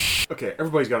Okay,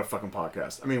 everybody's got a fucking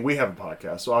podcast. I mean, we have a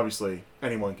podcast, so obviously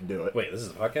anyone can do it. Wait, this is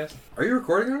a podcast? Are you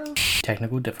recording right now?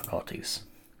 Technical difficulties.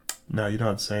 No, you don't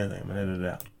have to say anything. I'm gonna edit it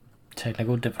out.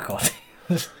 Technical difficulties.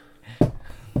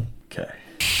 Okay.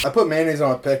 I put mayonnaise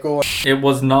on a pickle. It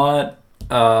was not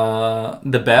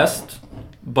the best,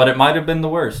 but it might have been the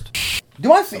worst. Do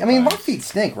my feet? I mean, my feet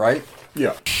stink, right?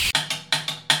 Yeah.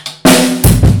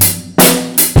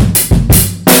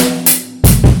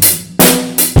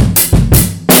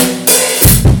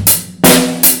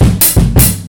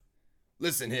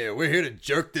 Listen here, we're here to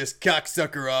jerk this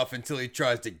cocksucker off until he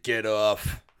tries to get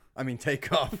off. I mean,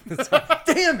 take off.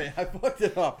 Damn it, I fucked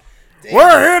it up. Damn.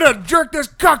 We're here to jerk this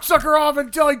cocksucker off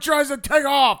until he tries to take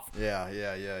off. Yeah.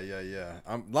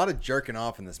 A lot of jerking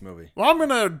off in this movie. Well, I'm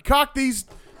gonna cock these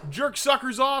jerk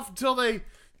suckers off until they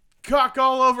cock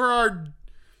all over our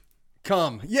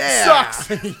Come. Yeah.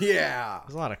 Sucks. Yeah.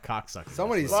 There's a lot of cocksuckers.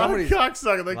 Somebody's.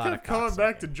 cocksucker. They lot kept of coming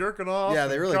back cocksucking. to jerking off. Yeah,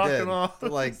 they and really cocking did. off.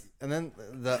 But like, and then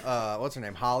the what's her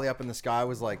name? Holly up in the sky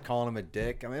was like calling him a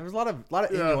dick. I mean, there was a lot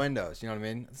of innuendos. You know what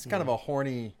I mean? It's kind of a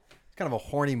horny. It's kind of a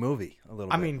horny movie. A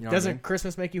little. I bit, mean, you know doesn't what I mean?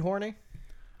 Christmas make you horny?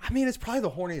 I mean, it's probably the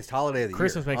horniest holiday of the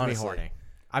Christmas year. makes honestly. me horny.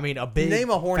 I mean, a big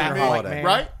Name a hornier fat holiday. white man.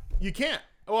 Right? You can't.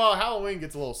 Well, Halloween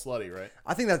gets a little slutty, right?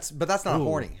 I think that's not Ooh.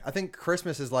 horny. I think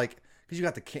Christmas is like because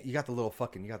you got the little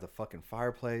fucking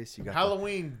fireplace. You got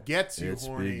Halloween gets you It's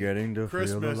horny. beginning to feel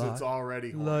Christmas, alive. it's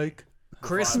already horny. like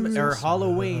Christmas or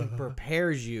Halloween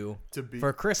prepares you to be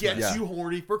for Christmas. Gets Yeah. you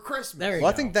horny for Christmas. There you Well,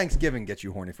 I go. think Thanksgiving gets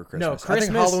you horny for Christmas. No, I think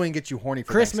Christmas- Halloween gets you horny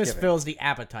for Christmas Thanksgiving. fills the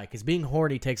appetite because being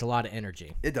horny takes a lot of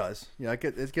energy. It does. Yeah,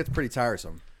 it gets pretty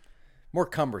tiresome. More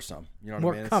cumbersome. You know what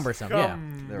More I mean? It's cumbersome, There yeah.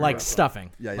 we Like go. stuffing.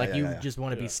 Yeah, like you yeah. just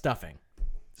want to be stuffing.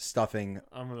 Stuffing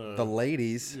I'm gonna. the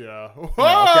ladies. Yeah. okay.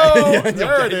 Whoa! Yeah,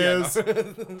 there okay, it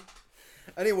yeah, is.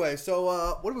 Anyway, so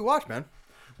what did we watch, man?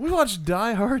 We watched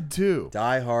Die Hard 2.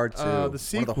 Die Hard 2. The One of the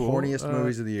sequel, horniest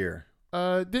movies of the year.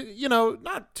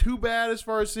 Not too bad as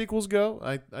far as sequels go.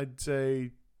 I'd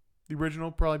say the original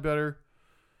probably better.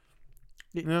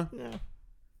 Yeah.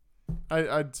 I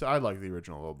like the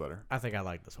original a little better. I think I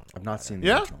like this one. I've not seen the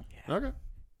Yeah? original. Okay.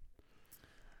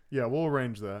 Yeah, we'll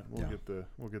arrange that. We'll Yeah. get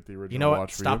the original. You know what?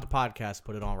 watch for Stop you. the podcast.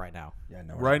 Put it on right now. Yeah,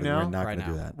 no. Right now? We're not Right going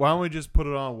to do now. that. Why don't we just put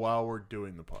it on while we're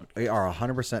doing the podcast? We are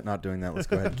 100% not doing that. Let's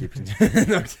go ahead and keep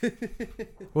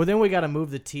it. Well, then we got to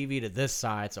move the TV to this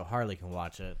side so Harley can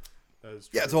watch it. That is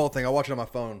Yeah, true. it's the whole thing. I'll watch it on my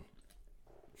phone.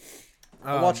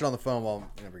 I'll watch it on the phone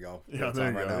while... There we go. Yeah, It's there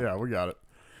on you right go. now. Yeah, we got it.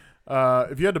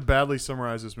 If you had to badly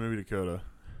summarize this movie, Dakota,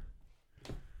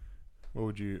 what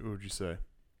would you say?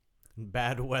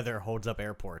 Bad weather holds up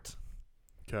airports.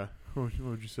 Okay, what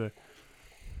would you say?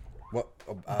 What?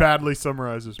 Badly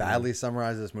summarize this. Badly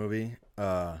summarize this movie.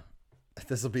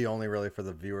 This will be only really for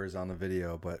the viewers on the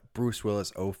video, but Bruce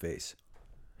Willis O-face.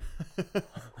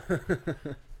 Movie.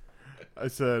 I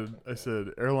said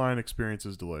airline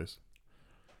experiences delays.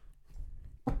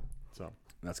 So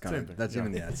That's kind Same of thing, that's yeah.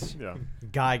 even that's. yeah.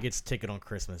 Guy gets ticket on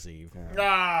Christmas Eve.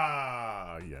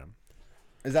 Yeah.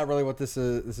 Is that really what this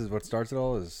is? This is what starts it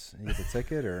all? Is he gets a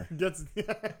ticket or? Gets.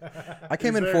 I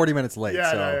came Is in there- 40 minutes late.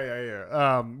 Yeah, so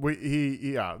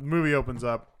yeah. The movie opens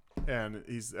up and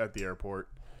he's at the airport,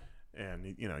 and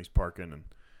he's parking,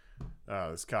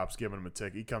 and this cop's giving him a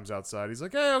ticket. He comes outside. He's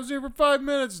like, "Hey, I was here for 5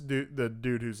 minutes." The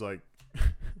dude who's like,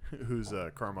 who's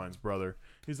Carmine's brother.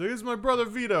 He's like, "This is my brother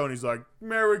Vito," and he's like,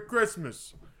 "Merry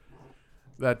Christmas."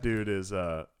 That dude is,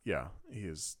 he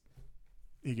is.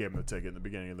 He gave him the ticket in the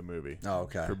beginning of the movie. Oh,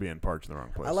 okay. For being parked in the wrong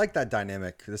place. I like that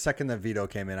dynamic. The second that Vito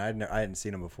came in, I hadn't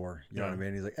seen him before. You know Yeah. what I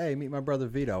mean? He's like, "Hey, meet my brother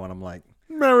Vito," and I'm like,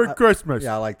 Merry Christmas.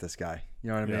 "Yeah, I like this guy." You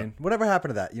know what I Yeah. mean? Whatever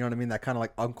happened to that? You know what I mean? That kind of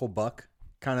like Uncle Buck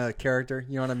kind of character.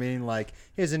 You know what I mean? Like,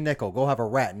 here's a nickel. Go have a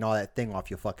rat and all that thing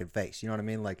off your fucking face. You know what I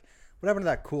mean? Like, what happened to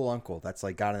that cool uncle that's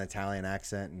like got an Italian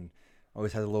accent and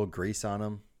always has a little grease on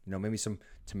him? You know, maybe some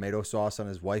tomato sauce on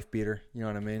his wife beater. You know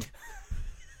what I mean?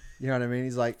 You know what I mean?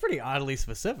 He's like, Pretty oddly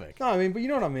specific. no, I mean, but you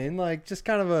know what I mean? Like, just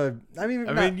kind of a.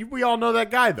 We all know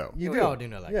that guy though. you We all do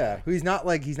know that Yeah, guy. he's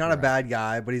not a bad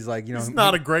guy, but he's like, He's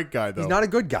not a great guy though. He's not a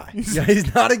good guy. Yeah,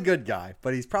 he's not a good guy,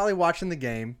 but he's probably watching the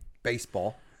game,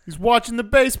 baseball. He's watching the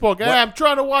baseball game. What? I'm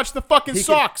trying to watch the fucking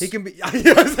Sox. He can be.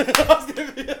 This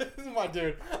is my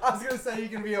dude. I was gonna say he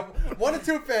can be one of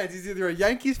two fans. He's either a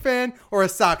Yankees fan or a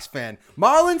Sox fan.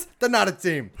 Marlins, they're not a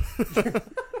team.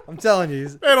 I'm telling you.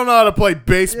 They don't know how to play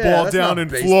baseball that's down not in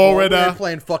baseball. Florida. They're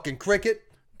playing fucking cricket.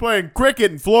 Playing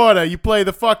cricket in Florida, you play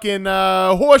the fucking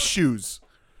horseshoes.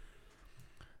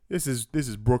 This is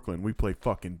Brooklyn. We play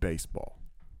fucking baseball.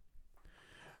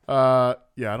 I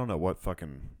don't know what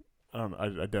fucking. I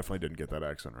definitely didn't get that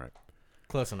accent right.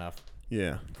 Close enough.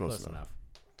 Yeah, Close enough.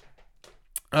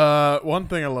 One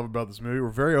thing I love about this movie, we're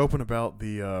very open about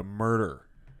the murder.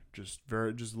 Just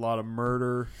a lot of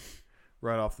murder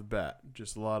right off the bat.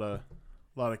 Just a lot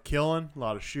of killing, a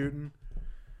lot of shooting.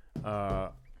 I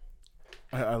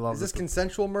love Is this that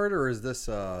consensual murder, or is this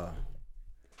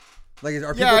like are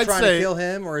Yeah, people I'd trying say- to kill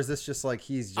him, or is this just like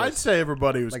he's just I'd say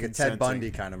everybody was like consenting. a Ted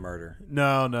Bundy kind of murder?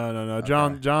 No.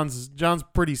 John's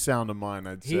pretty sound of mind,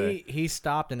 I'd say. He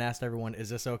stopped and asked everyone, "Is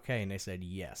this okay?" And they said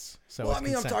yes. So Well, it's I mean,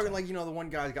 I'm consensual. talking like, you know, the one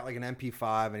guy's got like an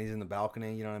MP5 and he's in the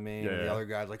balcony, you know what I mean? Yeah, And the yeah. other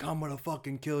guy's like, I'm gonna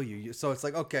fucking kill you. So it's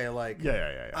like, okay, like,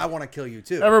 Yeah. I want to kill you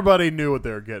too. Everybody knew what they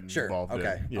were getting Sure. involved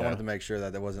Okay. in. Yeah. I wanted to make sure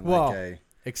that there wasn't Well, like a.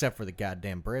 except for the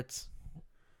goddamn Brits.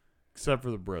 Except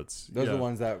for the Brits. Those yeah. are the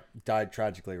ones that died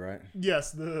tragically, right?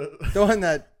 Yes, the The one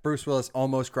that Bruce Willis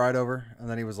almost cried over, and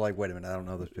then he was like, wait a minute, I don't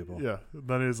know those people. yeah.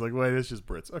 Then he was like, "Wait, it's just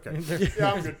Brits." Okay,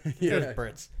 yeah, I'm good. There's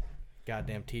Brits.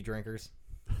 Goddamn tea drinkers.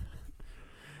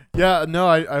 Yeah, no,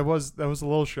 I was that was a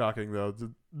little shocking though.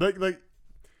 Like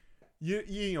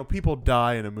you know, people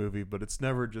die in a movie, but it's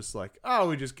never just like, oh,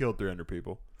 we just killed 300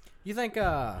 people. You think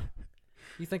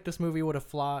this movie would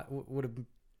have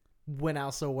went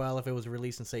out so well if it was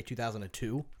released in say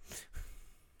 2002?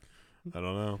 I don't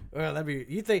know. Well, that'd be.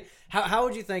 You think how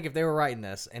would you think if they were writing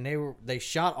this and they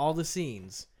shot all the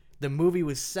scenes? The movie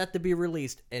was set to be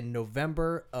released in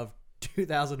November of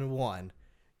 2001,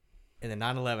 and then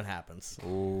 9/11 happens.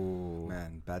 Ooh,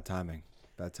 man, bad timing.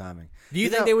 Bad timing. Do you You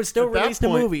think know, they would still at that release the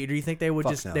point- movie, or do you think they would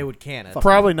Fuck just no. they would can it? Fuck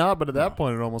Probably not, but at that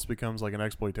point, it almost becomes like an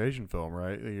exploitation film,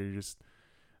 right? You're just,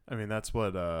 I mean, that's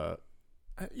what,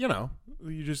 you know,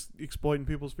 you're just exploiting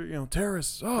people's, you know,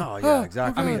 terrorists. Oh, yeah,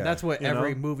 exactly. I mean, Yeah. that's what You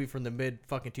every know? movie from the mid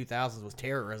fucking 2000s was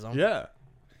terrorism. Yeah.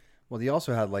 Well, you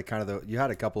also had like kind of you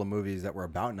had a couple of movies that were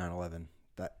about 9/11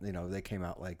 that, you know, they came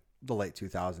out like the late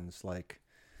 2000s. Like,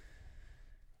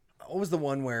 what was the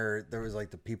one where there was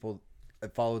like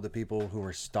it followed the people who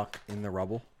were stuck in the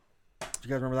rubble? Do you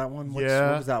guys remember that one? What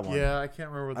was that one? Yeah, I can't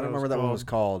remember what I that don't remember what that one was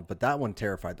called, but that one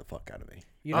terrified the fuck out of me.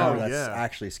 You Oh, know, That's yeah.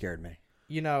 actually scared me.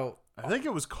 you know, I think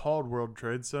it was called World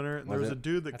Trade Center. And there Was was it? a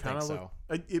dude I that think kind of so.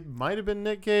 looked. It might have been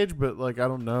Nick Cage, but like I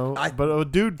don't know. I- But a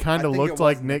dude kind I of think it looked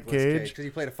like was Nick Nicolas Cage. because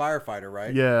he played a firefighter,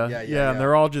 right? Yeah, and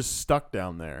they're all just stuck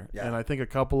down there. Yeah. And I think a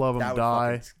couple of them that would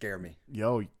die. fucking scare me,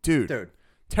 Yo, dude, dude.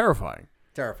 terrifying.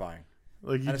 Terrifying.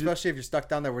 Like you And just, especially if you're stuck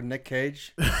down there with Nick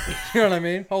Cage. You know what I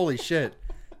mean? Holy shit.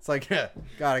 It's like, God,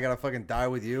 I gotta fucking die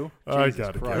with you. I Jesus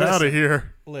gotta Christ. get out of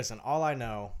here. listen, all I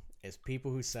know is people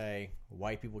who say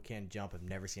white people can't jump have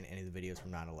never seen any of the videos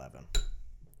from 9/11.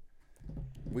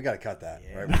 We gotta cut that,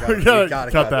 Yeah. right? We gotta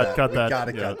cut that, cut we that,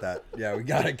 gotta yeah. cut that. Yeah, we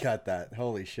gotta cut that.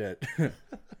 Holy shit.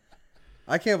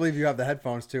 I can't believe you have the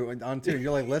headphones on too.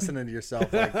 You're like listening to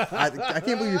yourself. Like, I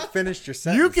can't believe you finished your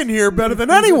sentence. You can hear better than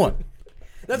anyone.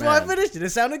 That's why I Man. finished it. It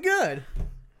sounded good.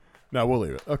 No, we'll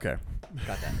leave it. Okay.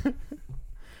 Got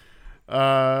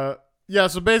that. Yeah.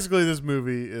 So basically, this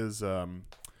movie is John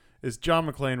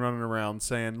McClane running around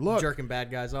saying, "Look, Jerking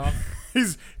bad guys off.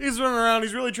 he's running around.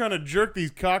 He's really trying to jerk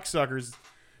these cocksuckers.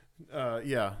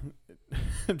 Yeah,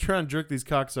 trying to jerk these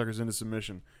cocksuckers into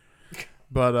submission.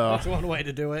 But That's one way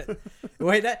to do it.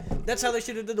 Wait, that's how they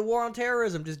should have did the war on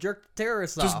terrorism. Just jerk the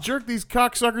terrorists just off. jerk these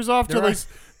cocksuckers off till They're they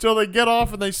till they get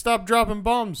off and they stop dropping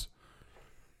bombs.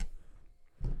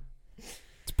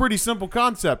 It's a pretty simple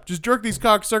concept. Just jerk these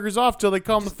cocksuckers off till they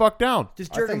calm the fuck down.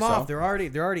 Just I jerk them think off. so. They're already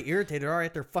irritated. They're already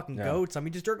at their fucking Yeah. goats. I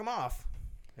mean, just jerk them off.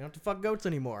 They don't have to fuck goats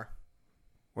anymore.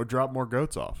 Or drop more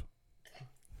goats off.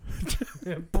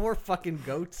 Poor fucking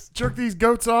goats. Jerk these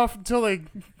goats off until they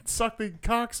suck the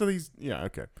cocks of these. Yeah,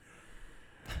 okay.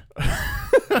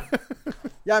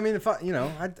 Yeah, I mean, if we'll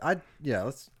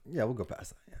go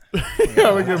past that. Yeah.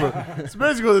 Yeah, we can. So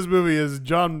basically, this movie is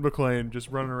John McClane just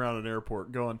running around an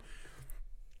airport going,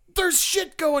 "There's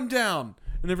shit going down,"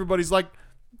 and everybody's like,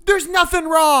 "There's nothing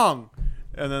wrong."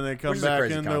 And then they come Which is a back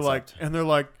crazy and concept. they're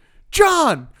like,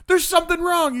 "John, there's something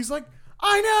wrong." He's like,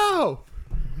 "I know."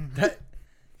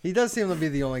 He does seem to be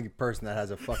the only person that has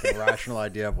a fucking rational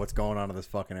idea of what's going on at this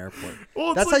fucking airport.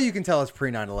 Well, it's That's like- how you can tell it's pre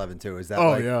 9/11 too. Is that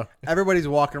Oh, like, yeah. everybody's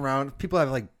walking around. People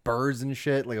have like birds and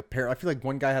shit. Like a pair. I feel like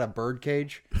one guy had a bird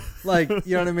cage. Like,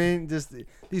 you know what I mean? Just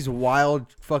these wild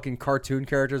fucking cartoon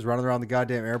characters running around the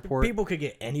goddamn airport. People could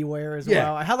get anywhere as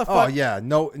yeah. well. How the Oh fuck? yeah.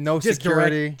 No Just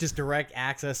security. just direct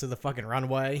access to the fucking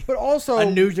runway. But also A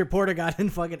news reporter got in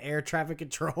fucking air traffic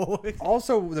control.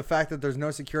 also the fact that there's no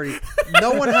security.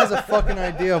 No one has a fucking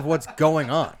idea of what's going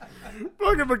on.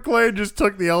 Fucking McClane just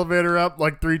took the elevator up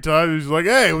like 3 times. He's like,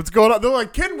 "Hey, what's going on?" They're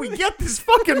like, "Can we get this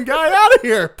fucking guy out of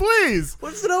here, please?"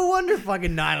 What's no wonder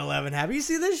fucking 9/11 happened? You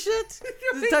see this shit?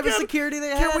 The type of security they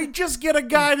had? Can we just get a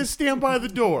guy to stand by the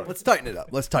door? Let's tighten it up.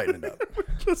 Let's tighten it up.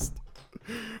 just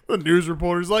The news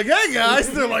reporter's like, "Hey guys,"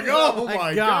 they're like, "Oh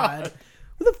my god."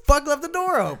 Who the fuck left the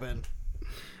door open?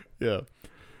 Yeah.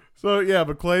 So yeah,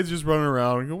 but Clay's just running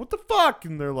around and go, "What the fuck?"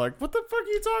 And they're like, "What the fuck are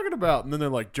you talking about?" And then they're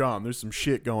like, "John, there's some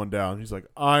shit going down." He's like,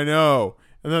 "I know."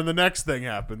 And then the next thing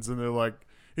happens, and they're like,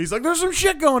 he's like, "There's some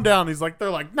shit going down." He's like,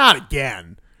 they're like, "Not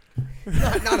again."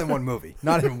 Not in one movie.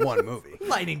 Not in one movie.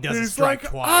 Lightning doesn't He's strike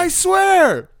like, twice. "I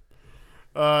swear."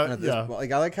 And at this Yeah. point,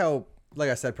 like I like how, like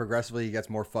I said, progressively he gets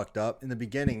more fucked up. In the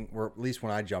beginning, or at least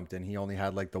when I jumped in, he only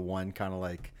had like the one kind of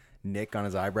like nick on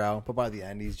his eyebrow, but by the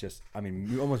end, he's just, I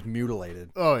mean, almost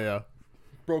mutilated, Oh yeah.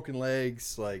 broken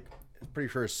legs. Like, I'm pretty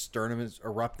sure his sternum is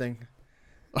erupting.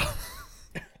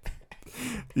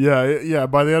 Yeah.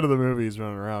 By the end of the movie, he's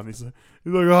running around. He's like,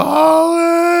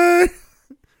 "Holly!"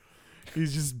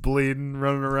 He's just bleeding,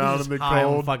 running around He's in the just high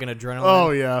on cold. fucking adrenaline. Oh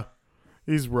yeah,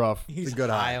 he's rough. He's It's a good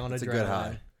high high. on It's a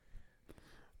adrenaline.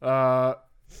 good high.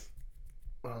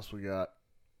 What else we got?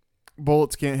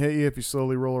 Bullets can't hit you if you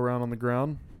slowly roll around on the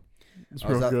ground. It's Oh,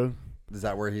 real is that- good. Is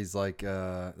that where he's like?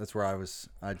 That's where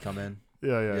I'd come in.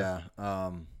 Yeah.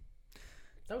 Yeah.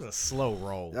 That was a slow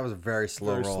roll. That was a very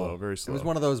slow Very roll. slow, very It slow. was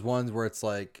one of those ones where it's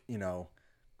like,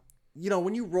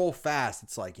 when you roll fast,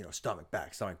 it's like, stomach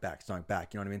back, stomach back, stomach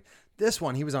back. You know what I mean? This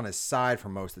one, he was on his side for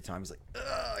most of the time. He's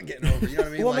like, getting over. You know what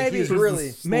I mean? Well, like, maybe- he's It was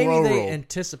really. Maybe slow they roll.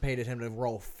 anticipated him to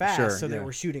roll fast, Sure, so they yeah.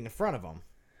 were shooting in front of him.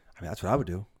 I mean, that's what I would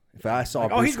do if I saw.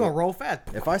 Like, oh, Bruce he's going to Will- roll fast.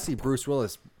 If I see Bruce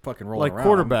Willis fucking rolling Like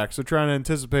around, quarterbacks, they're trying to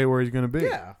anticipate where he's going to be.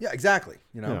 Yeah. Yeah, exactly.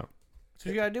 Yeah. That's what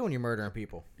you got to do when you're murdering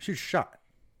people. Shoot a shot.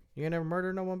 You ain't never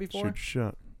murdered no one before? Shoot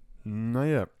shot. Not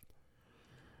yet.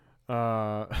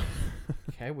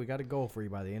 Okay, we got a goal for you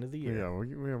by the end of the year. Yeah,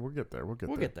 we'll get there. We'll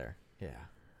get there.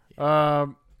 Yeah.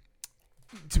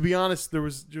 To be honest, there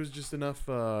was just enough.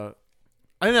 I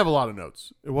didn't have a lot of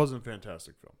notes. It wasn't a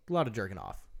fantastic film. A lot of jerking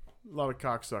off. A lot of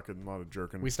cocksucking, a lot of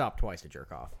jerking. We stopped twice to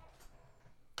jerk off.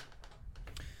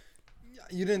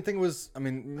 You didn't think it was? I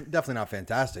mean, definitely not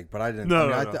fantastic, but I didn't.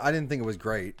 No, I, mean, no. I didn't think it was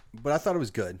great, but I thought it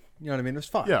was good. You know what I mean? It was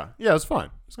fine. Yeah, it was fine.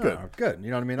 It's good. Good. You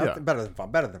know what I mean? Yeah. Better than fine.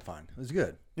 Better than fine. It was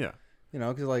good. Yeah.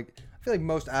 Because like I feel like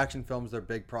most action films, their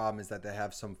big problem is that they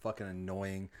have some fucking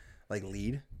annoying like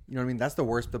lead. You know what I mean? That's the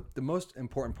worst. The most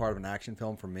important part of an action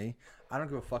film for me, I don't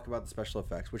give a fuck about the special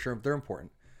effects, which they're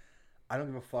important. I don't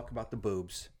give a fuck about the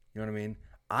boobs. You know what I mean?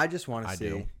 I just want to see.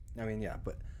 do. I mean, yeah,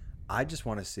 but I just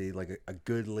want to see like a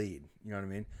good lead. You know what I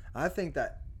mean? I think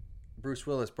that Bruce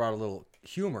Willis brought a little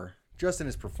humor just in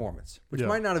his performance, which Yeah.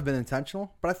 might not have been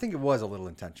intentional, but I think it was a little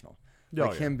intentional. Oh,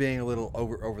 Like yeah. him being a little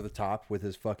over the top with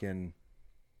his fucking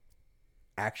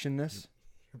actionness.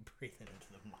 You're breathing into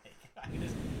the mic.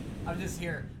 I'm just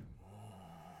here.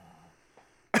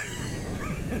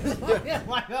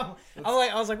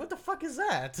 I was like, what the fuck is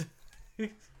that?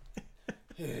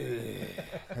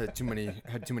 Had too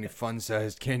many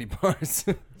fun-sized candy bars.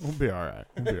 We'll be all right.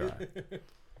 We'll be all right.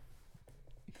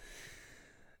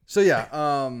 So yeah,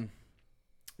 I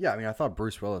mean, I thought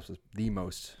Bruce Willis was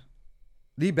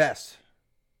the best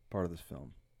part of this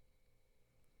film.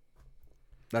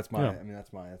 That's my. Yeah. I mean,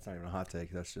 that's not even a hot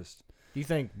take. That's just. Do you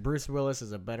think Bruce Willis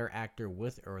is a better actor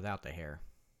with or without the hair?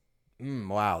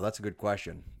 Wow, that's a good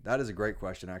question. That is a great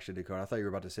question, actually, Dakota. I thought you were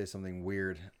about to say something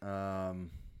weird,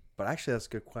 but actually, that's a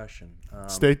good question.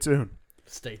 Stay tuned.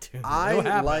 Stay tuned. I It'll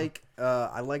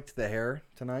happen. liked the hair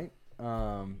tonight.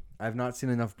 I've not seen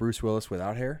enough Bruce Willis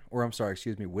without hair, or I'm sorry,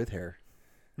 excuse me, with hair,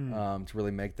 to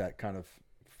really make that kind of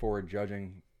forward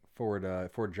judgment, for the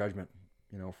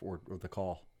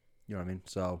call. You know what I mean?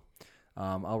 So,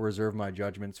 I'll reserve my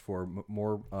judgments for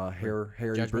more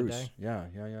hairy Judgment Bruce. Day? Yeah.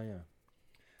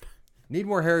 Need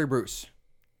more hairy Bruce.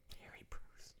 Harry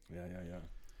Bruce. Yeah.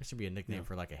 That should be a nickname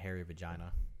for like a hairy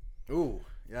vagina. Ooh,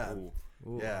 yeah. Ooh.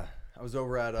 Yeah, I was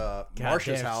over at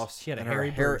Marsha's damn, house. she had a and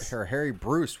hairy Bruce. Her hairy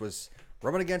Bruce was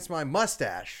rubbing against my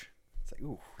mustache. It's like,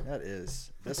 ooh, that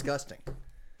is disgusting.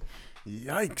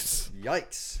 Yikes.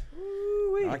 Yikes!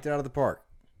 Knocked it out of the park.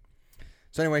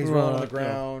 So anyway, he's rolling on the Yeah.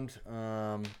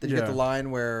 ground. Did you get the Yeah.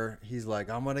 line where he's like,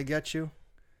 "I'm gonna get you,"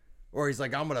 or he's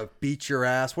like, "I'm gonna beat your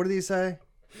ass"? What did he say?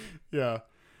 Yeah.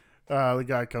 The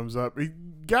guy comes up.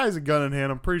 Guy has a gun in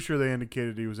hand. I'm pretty sure they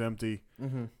indicated he was empty.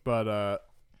 Mm-hmm. But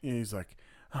he's like,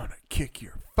 "I'm gonna kick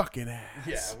your fucking ass."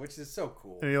 Yeah, which is so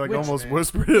cool. And he like Which- almost man.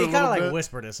 whispered it He a kind little of like bit.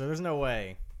 whispered it, so there's no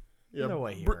way. Yeah, no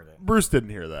way he heard it. Bruce didn't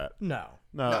hear that. No.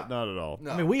 No, not at all.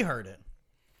 No. I mean, we heard it,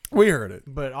 We heard it.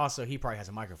 but also he probably has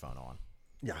a microphone on.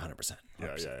 Yeah, 100%.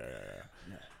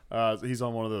 Yeah. He's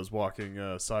on one of those walking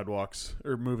sidewalks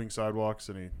or moving sidewalks,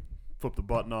 and he flipped the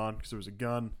button on because there was a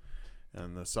gun,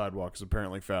 and the sidewalk is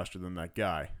apparently faster than that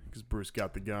guy because Bruce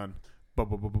got the gun. Boom,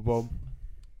 boom, boom, boom, boom.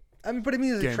 I mean, but I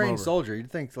mean, he's a Game trained over. soldier.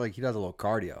 You'd think like he does a little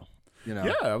cardio. You know,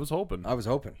 Yeah, I was hoping. I was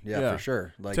hoping. Yeah, for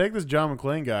sure. Like, Take this John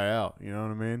McClane guy out. You know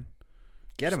what I mean?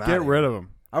 get him Just out. get rid of him.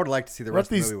 I would like to see the Let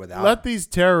rest of these the movie without. let these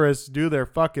terrorists do their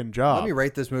fucking job. Let me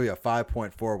rate this movie a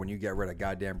 5.4 when you get rid of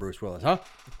goddamn Bruce Willis, huh?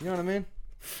 You know what I mean?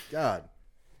 God.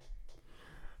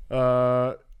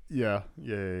 Yeah.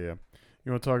 You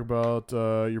want to talk about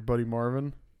your buddy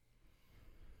Marvin?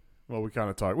 Well, we kind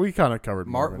of covered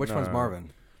Marvin. Which one's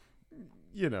Marvin?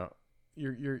 You know,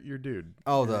 your dude.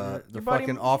 Oh, the Your buddy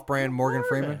fucking off-brand Morgan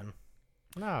Freeman.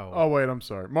 No. Oh wait, I'm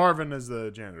sorry. Marvin is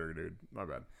the janitor dude. My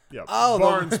bad. Yeah. Oh,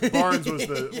 Barnes was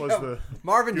the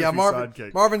Marvin. Yeah, goofy Marvin.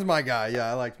 sidekick. Marvin's my guy. Yeah,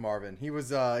 I liked Marvin. He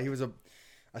was a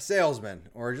salesman,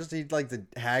 or just he'd like to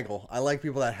haggle. I like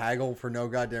people that haggle for no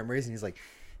goddamn reason. He's like,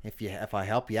 if I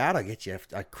help you out, I'll get you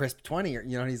a crisp 20. Or,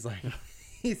 you know, he's like,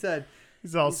 he said.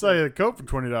 I'll sell you a coat for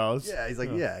 $20. Yeah,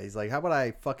 he's like, how about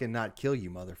I fucking not kill you,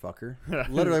 motherfucker?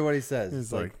 Literally what he says.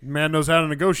 He's like, man knows how to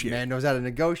negotiate. Man knows how to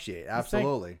negotiate.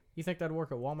 Absolutely. You think that'd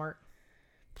work at Walmart?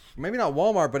 Maybe not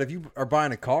Walmart, but if you are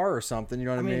buying a car or something, you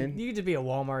know what I mean? You could just be at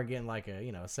Walmart getting like a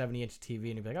 70-inch TV,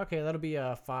 and you'd be like, okay, that'll be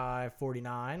a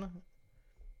 $549.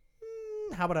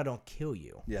 How about I don't kill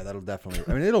you? Yeah, that'll definitely.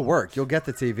 I mean, it'll work. You'll get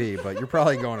the TV, but you're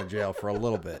probably going to jail for a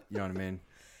little bit. You know what I mean?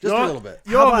 Just a little bit.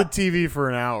 You'll have the TV for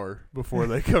an hour before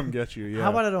they come get you. Yeah. How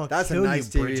about I don't That's a kill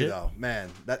nice you, TV Bridget? though, man.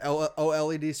 That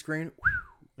OLED screen,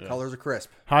 colors are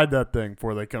crisp. hide that thing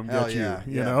before they come Hell get yeah,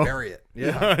 you? You know, bury it.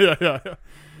 Yeah. yeah.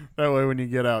 That way, when you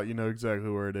get out, you know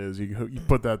exactly where it is. You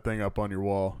put that thing up on your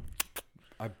wall.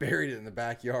 I buried it in the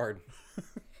backyard.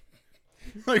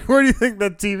 Like, where do you think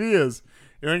that TV is?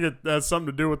 You think it has something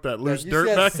to do with that loose You dirt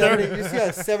see back that there? You see a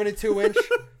 72-inch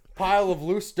pile of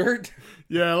loose dirt?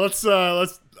 Yeah, let's.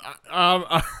 I'm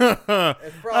probably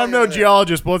no under there.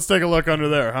 geologist, but let's take a look under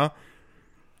there, huh?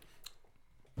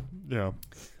 Yeah,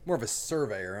 More of a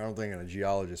surveyor. I don't think a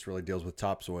geologist really deals with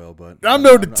topsoil, but I'm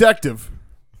no detective,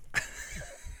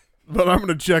 but I'm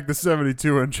gonna check the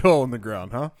 72-inch hole in the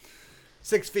ground, huh?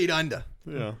 6 feet under.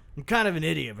 Yeah, I'm kind of an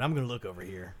idiot, but I'm going to look over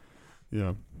here.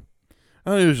 yeah.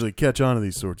 I don't usually catch on to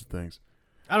these sorts of things.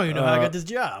 I don't even know how I got this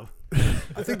job.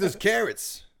 I think there's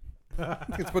carrots. I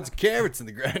think it's put some carrots in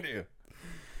the ground here.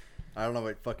 I don't know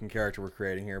what fucking character we're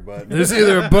creating here, but There's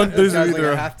either a bunch. There's guy's like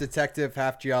either a half detective,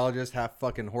 half geologist, half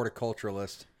fucking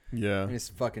horticulturalist. yeah. He's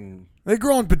fucking. They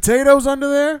growing potatoes under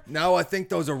there? No, I think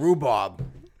those are rhubarb.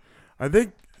 I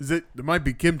think there might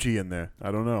be kimchi in there.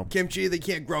 I don't know. Kimchi, they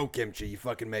can't grow kimchi. You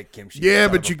fucking make kimchi. Yeah,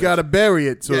 son but of you a gotta bitch. bury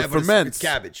it so yeah, it but ferments. it's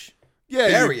cabbage. Yeah,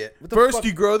 bury it. What the First, fuck?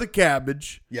 you grow the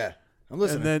cabbage, Yeah, I'm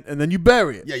listening. and then you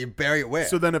bury it. yeah, you bury it where?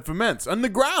 So then it ferments on the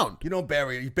ground. you don't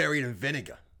bury it. You bury it in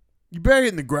vinegar. You bury it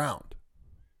in the ground.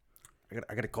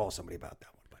 I gotta call somebody about that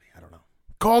one, buddy. I don't know.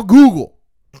 Call Google.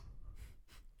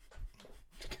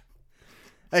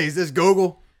 Hey, is this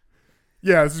Google?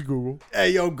 Yeah, this is Google.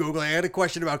 Hey, yo, Google. I had a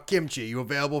question about kimchi. You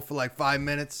available for like 5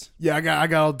 minutes? Yeah, I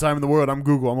got all the time in the world. I'm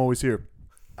Google. I'm always here.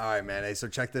 All right, man. Hey, so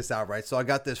check this out, right? So I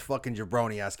got this fucking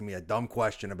jabroni asking me a dumb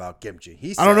question about kimchi.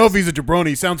 He I don't know if says- he's a jabroni.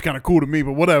 He sounds kind of cool to me,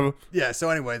 but whatever. Yeah, so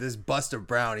anyway, this Buster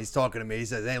Brown, he's talking to me. He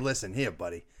says, hey, listen here,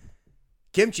 buddy.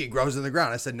 Kimchi grows in the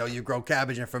ground. I said, no, you grow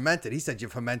cabbage and ferment it. He said, you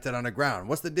ferment it on the ground.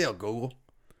 What's the deal, Google?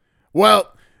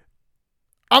 Well,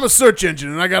 I'm a search engine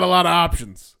and I got a lot of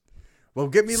options. Well,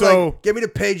 give me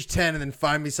to page 10 and then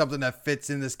find me something that fits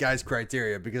in this guy's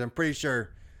criteria because I'm pretty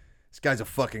sure this guy's a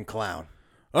fucking clown.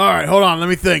 All right, hold on. Let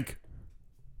me think.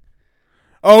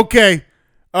 Okay.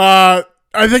 I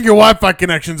think your Wi-Fi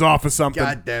connection's off or something.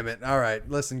 God damn it. All right.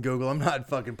 Listen, Google, I'm not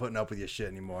fucking putting up with your shit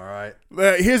anymore, all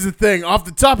right? Here's the thing. Off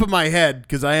the top of my head,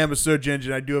 because I am a search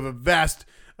engine, I do have a vast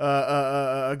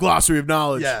glossary of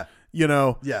knowledge. Yeah. You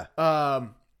know. Yeah.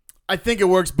 I think it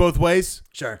works both ways.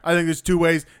 Sure. I think there's two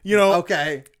ways. You know.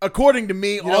 Okay. According to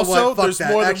me, You know also, what? Fuck there's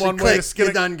that. more Actually, than one click. way to skin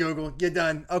You're a done, Google. You're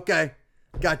done. Okay.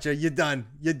 Gotcha. You're done.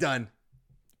 You're done.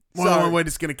 more than Sorry. one way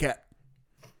to skin a cat.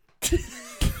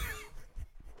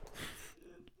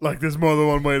 Like there's more than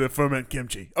one way to ferment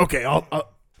kimchi. Okay, I'll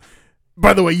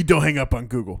by the way, you don't hang up on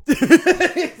Google.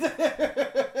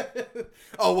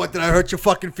 Oh, what? Did I hurt your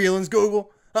fucking feelings,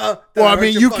 Google? Huh? Did Well, I hurt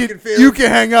mean, your you fucking can feelings?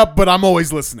 hang up, but I'm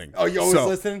always listening. Oh, you always So,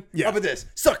 listening? Yeah. How about this?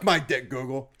 Suck my dick,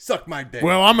 Google. Suck my dick.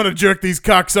 Well, I'm gonna jerk these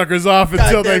cocksuckers off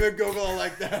until God damn they. it, Google. I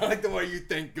like that. I like the way you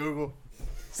think, Google.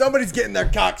 Somebody's getting their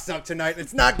cock sucked tonight.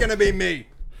 It's not going to be me.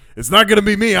 It's not gonna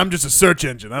be me. I'm just a search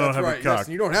engine. I don't That's have right. a cock. Yes,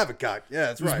 you don't have a cock. Yeah,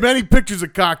 that's There's right. many pictures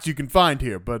of cocks you can find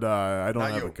here, but I don't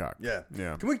Not have you. a cock. Yeah.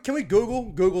 Yeah. Can we Google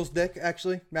Google's dick,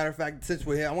 actually? Matter of fact, since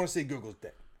we're here, I want to see Google's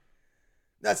dick.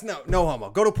 That's no homo.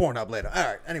 Go to Pornhub later. All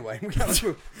right. Anyway, let's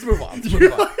move on. Let's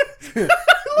move on.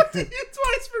 Looked at you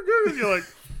twice for Google. You're like,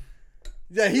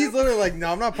 Yeah, he's literally like,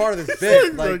 no, I'm not part of this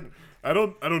bit. Like, I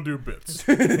don't do bits.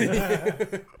 Looking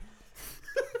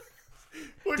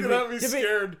at me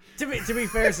scared. To be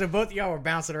fair, so both of y'all were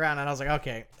bouncing around, and I was like,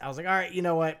 okay. I was like, all right, you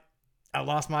know what? I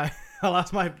lost my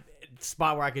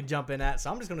spot where I could jump in at,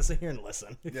 so I'm just gonna sit here and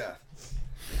listen. Yeah.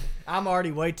 I'm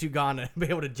already way too gone to be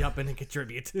able to jump in and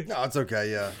contribute. No, it's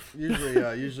okay. Yeah.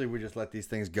 Usually we just let these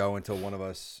things go until one of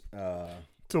us.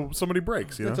 Till somebody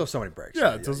breaks, you know? Until somebody breaks.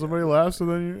 Yeah, until somebody laughs, and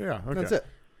then okay. That's it.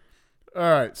 All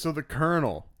right, so the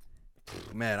Colonel.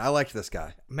 Man, I liked this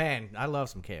guy. Man, I love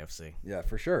some KFC. Yeah,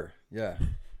 for sure. Yeah,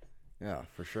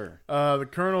 for sure. The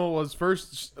Colonel was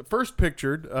first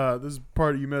pictured. This is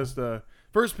part you missed.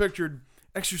 First pictured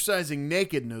exercising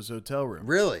naked in his hotel room.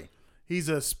 Really? He's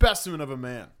a specimen of a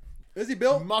man. Is he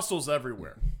built? Muscles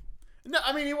everywhere. No,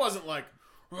 I mean he wasn't like.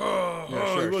 He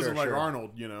sure, wasn't like sure.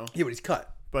 Arnold, you know. Yeah, but he's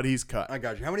cut. But he's cut. I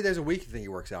got you. How many days a week do you think he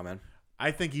works out, man?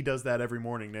 I think he does that every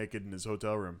morning naked in his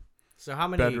hotel room, So how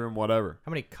many bedroom, whatever. How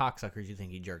many cocksuckers do you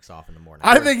think he jerks off in the morning?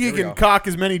 I think he Here we can go. cock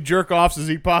as many jerk offs as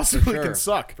he possibly Sure, can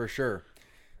suck. for sure.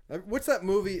 What's that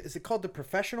movie? Is it called The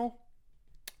Professional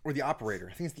or The Operator?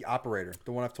 I think it's The Operator.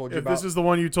 The one I've told you If about. this is the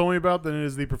one you told me about, then it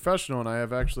is The Professional, and I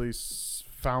have actually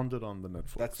found it on the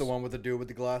Netflix. That's the one with the dude with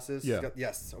the glasses? Yeah.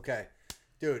 Yes. Okay.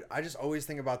 Dude, I just always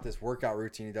think about this workout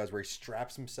routine he does where he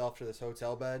straps himself to this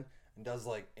hotel bed and does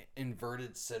like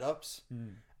inverted sit-ups.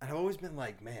 And I've always been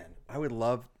like, man, I would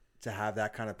love to have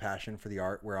that kind of passion for the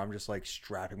art where I'm just like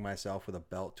strapping myself with a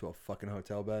belt to a fucking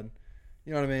hotel bed.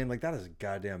 You know what I mean? Like that is a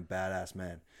goddamn badass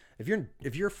man.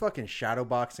 If you're fucking shadow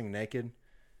boxing naked,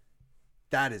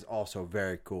 that is also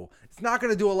very cool. It's not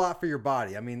going to do a lot for your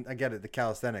body. I mean, I get it, the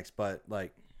calisthenics, but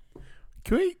like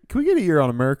Can we get a year on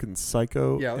American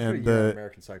Psycho? Yeah, let's and get a year on the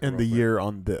American Psycho and real the quick. year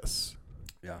on this.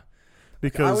 Yeah.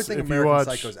 Because I would think if American you watch,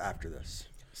 Psycho's after this.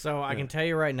 So I can tell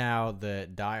you right now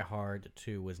that Die Hard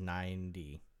 2 was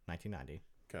 1990.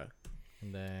 okay,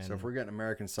 And then So if we're getting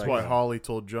American that's Psycho. why Holly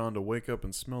told John to wake up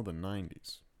and smell the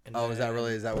 '90s. and Oh, is that then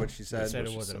really? Is that what she You said? said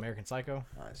it she was said. American Psycho?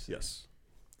 Nice. Yes,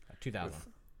 2000.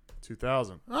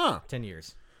 2000. Ah, 10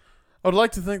 years. I would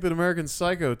like to think that American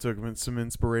Psycho took some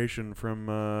inspiration from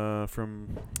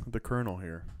the Colonel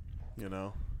here. You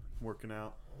know, working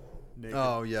out. Naked.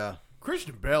 Oh yeah.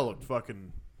 Christian Bale looked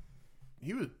fucking.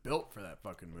 He was built for that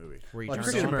fucking movie. Where you Like turned Christian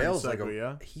Christian on. American Bale's like Psycho, a,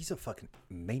 yeah. he's a fucking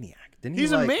maniac. Didn't he?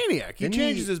 He's a like, maniac. He didn't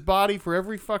changes his body for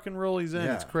every fucking role he's in.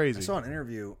 Yeah. It's crazy. I saw an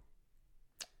interview.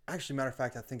 Actually, matter of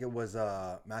fact, I think it was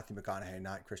Matthew McConaughey,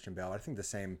 not Christian Bale. I think the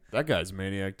same. That guy's a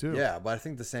maniac too. Yeah, but I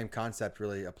think the same concept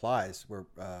really applies. Where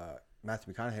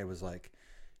Matthew McConaughey was like,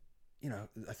 you know,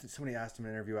 I think somebody asked him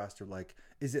in an interview, asked her like,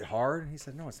 "Is it hard?" And he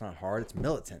said, "No, it's not hard. It's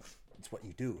militant. It's what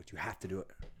you do. You have to do it."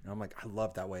 And I'm like, I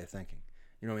love that way of thinking.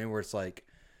 You know what I mean? Where it's like,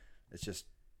 it's just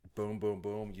boom, boom,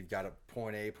 boom. You've got a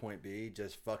point A, point B.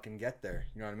 Just fucking get there.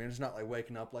 You know what I mean? It's not like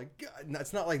waking up like, God.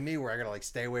 It's not like me where I gotta like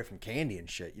stay away from candy and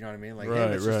shit. You know what I mean? Like him, Right,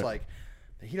 it's just right. like.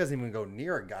 He doesn't even go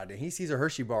near a goddamn. He sees a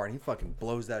Hershey bar and he fucking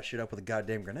blows that shit up with a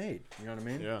goddamn grenade. You know what I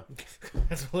mean? Yeah.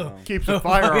 That's a little Keeps a fucking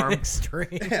firearm.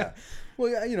 extreme. Yeah.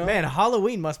 Well, yeah, you know. Man,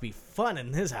 Halloween must be fun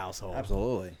in his household.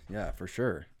 Absolutely. Yeah, for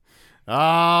sure.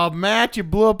 Oh, Matt, you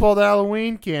blew up all the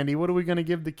Halloween candy. What are we gonna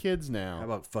give the kids How now?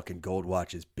 about fucking gold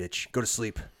watches, bitch? Go to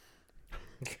sleep.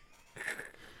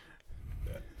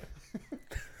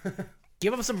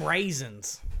 Give him some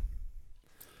raisins.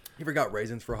 You ever got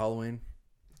raisins for Halloween?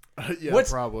 Yeah,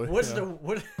 What's probably. What's Yeah. the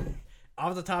what?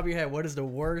 Off the top of your head, what is the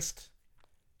worst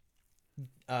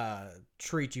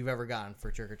treat you've ever gotten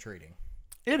for trick or treating?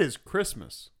 It is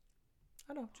Christmas.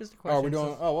 I know, just a question. Oh, we're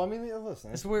doing. Oh, well, I mean, listen.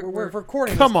 It's- We're we're-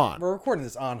 recording. Come this, on. We're recording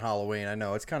this on Halloween. I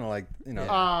know it's kind of like you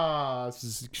know. This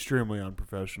is extremely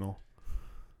unprofessional.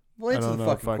 Well, I answer don't the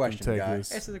know if fucking I can question, take guys.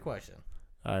 this. Answer the question.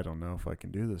 I don't know if I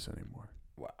can do this anymore.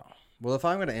 Wow. Well, if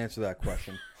I'm going to answer that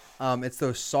question, it's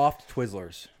those soft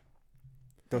Twizzlers.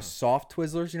 Those soft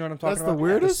Twizzlers, you know what I'm talking That's about? the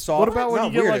weirdest? soft- What about when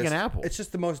not you get, like, weirdest. an apple? It's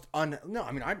just the most no.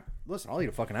 I mean, listen. I'll eat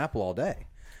a fucking apple all day.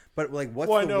 But like, what's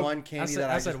Well, I the know- one candy that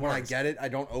I I said just when I worst. get it, I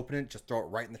don't open it, just throw it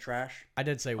right in the trash? I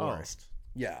did say worst.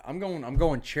 Yeah, I'm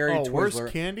going cherry Oh, Twizzler. worst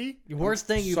candy? Worst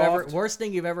thing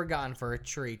you've ever gotten for a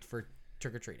treat for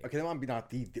trick or treating. Okay, that might be not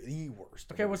the worst.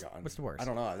 I've Okay, ever what's gotten. the worst? I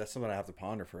don't know. That's something I have to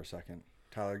ponder for a second.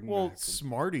 Tyler, you Well, have to-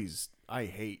 Smarties. I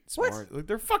hate What? Smarties. Like,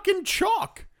 they're fucking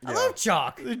chalk. I love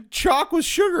chalk. The chalk with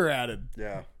sugar added.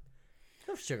 yeah.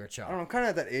 I love sugar I chalk. don't know. I'm kind of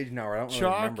at that age now where I don't really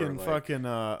Chalk remember. and like, fucking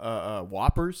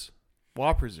Whoppers.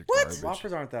 Whoppers are garbage.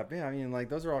 Whoppers aren't that bad. I mean, like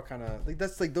those are all kind of like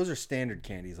that's like those are standard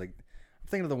candies. Like I'm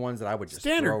thinking of the ones that I would just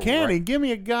Standard throw candy. Right. Give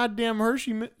me a goddamn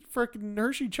freaking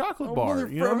Hershey chocolate bar. Mother,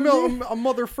 You know what I mean? a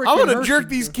mother freaking. I'm gonna Hershey- jerk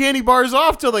these candy bars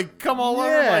off till they come all over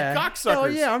Yeah. like cocksuckers.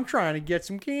 Hell yeah, I'm trying to get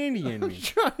some candy in me.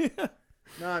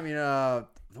 No, I mean,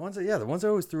 The ones that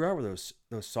always threw out were those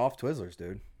soft Twizzlers,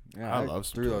 dude. Yeah, I love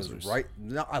some threw those Twizzlers. right.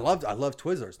 No, I love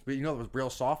Twizzlers, but you know those real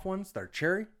soft ones that are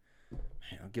cherry.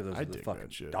 Man, I'll give those I to the dig fucking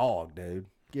that shit. dog, dude.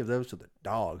 Give those to the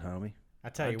dog, homie. I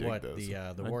tell I you dig what, those.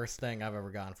 the worst thing I've ever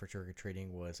gotten for trick or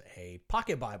treating was a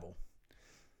pocket Bible.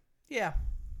 Yeah,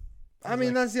 I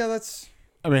mean, that's.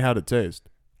 I mean, how'd it taste?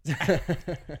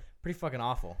 pretty fucking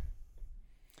awful.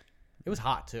 It was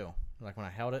hot too. Like when I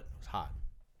held it, it was hot.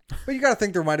 But you got to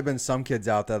think there might have been some kids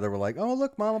out there that were like, "Oh,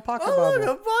 look, Mom, a pocket Oh, Bible."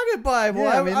 look, a pocket Bible.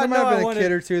 Yeah, I mean, there might know have been I a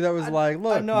kid or two that was like,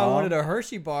 "Look, I know Mom." I wanted a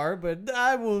Hershey bar, but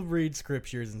I will read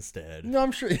scriptures instead. No,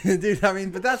 I'm sure, dude. I mean,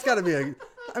 but that's got to be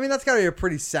a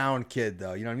pretty sound kid,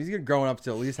 though. You know, he's growing up to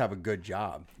at least have a good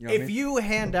job. You know what I If mean? you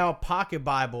hand out pocket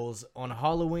Bibles on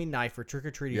Halloween night for trick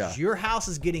or treaters, Yeah. your house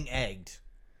is getting egged.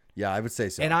 Yeah, I would say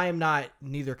so. And I am not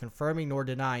neither confirming nor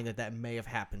denying that may have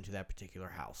happened to that particular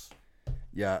house.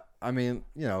 Yeah, I mean,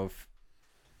 you know,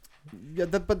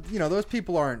 but you know, those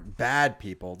people aren't bad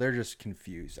people. They're just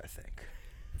confused. I think.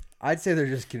 I'd say they're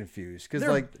just confused because,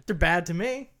 They're bad to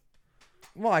me.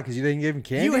 why? Because you didn't give them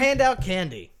candy. You hand out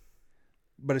candy.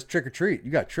 But it's trick or treat.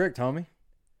 You got tricked, homie.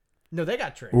 No, they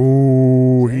got tricked.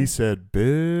 Ooh, he said,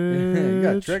 bitch. You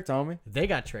got tricked, homie. They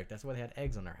got tricked. That's why they had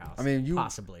eggs on their house. I mean,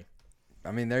 possibly. I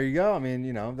mean, there you go. I mean,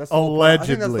 you know, that's the whole point. I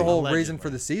think that's the Allegedly. whole reason Allegedly. for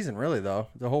the season, really, though.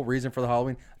 The whole reason for the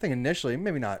Halloween. I think initially,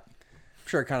 maybe not. I'm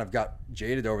sure it kind of got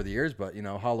jaded over the years, but you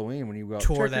know, Halloween when you go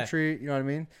Tore trick or that- treat, you know what I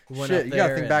mean? went Shit, up you got to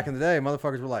there think back in and- the day,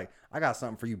 motherfuckers were like, "I got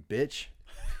something for you, bitch."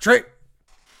 Trick,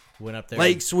 Went up there.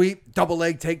 leg sweep, double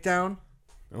leg takedown.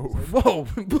 Oh,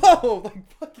 Whoa, like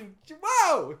fucking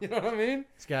whoa. You know what I mean?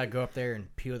 Just gotta go up there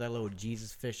and peel that little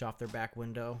Jesus fish off their back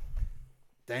window.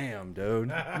 Damn, dude,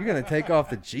 you're gonna take off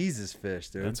the Jesus fish,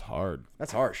 dude. that's hard.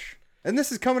 That's harsh. And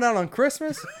this is coming out on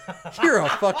Christmas? You're a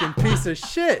fucking piece of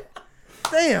shit.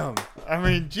 Damn. I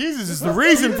mean, Jesus is the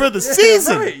reason for the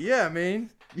season. Right. Yeah, man.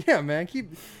 Yeah, man.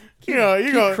 Keep You know,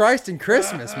 you go, Christ in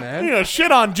Christmas, man. you know,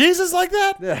 shit on Jesus like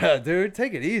that. Yeah, dude.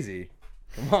 Take it easy.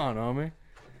 Come on, homie.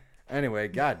 Anyway,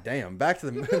 goddamn. Back to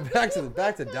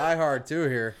Die Hard 2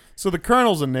 here. So the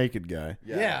Colonel's a naked guy.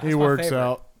 Yeah, He that's my works favorite.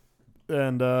 out,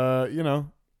 and you know,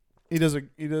 he does.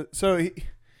 So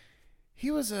he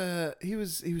was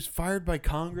fired by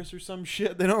Congress or some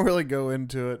shit. They don't really go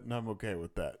into it, and I'm okay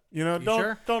with that. You know,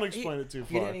 don't explain it too You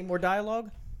far. need any more dialogue?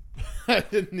 I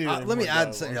didn't need any Let me more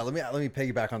add. dialogue. Let me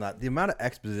piggyback on that. The amount of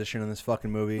exposition in this fucking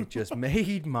movie just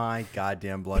made my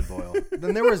goddamn blood boil.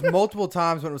 Then there was multiple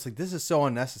times when it was like, this is so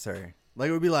unnecessary. Like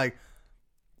it would be like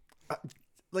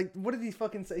what did he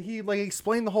fucking say? He like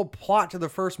explained the whole plot to the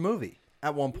first movie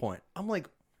at one point. I'm like,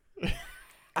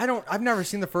 I've never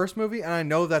seen the first movie, and I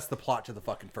know that's the plot to the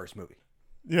fucking first movie.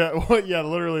 Yeah, well, yeah,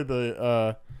 literally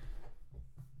the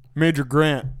Major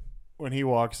Grant when he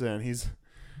walks in, he's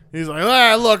like,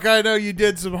 look, I know you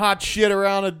did some hot shit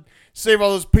around to save all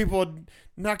those people at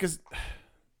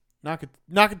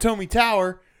Nakatomi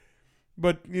Tower,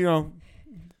 but you know,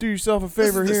 do yourself a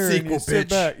favor is the here and sequel, you sit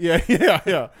bitch.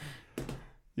 back.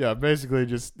 Yeah. Basically,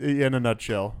 just in a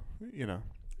nutshell, you know.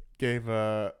 Gave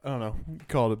I don't know,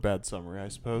 called it a bad summary, I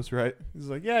suppose, right? He's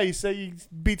like, yeah, you say you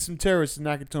beat some terrorists in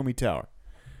Nakatomi Tower.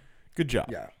 Good job.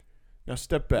 Yeah. Now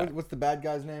step back. What's the bad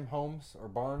guy's name? Holmes or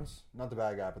Barnes? Not the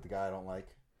bad guy, but the guy I don't like.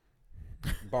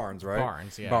 Barnes, right?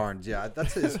 Barnes, yeah. Barnes, yeah.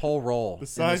 That's his whole role. The in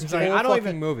side this chick. whole I don't fucking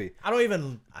even- movie. I don't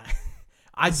even.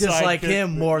 I dislike sidekick,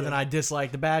 him more yeah. than I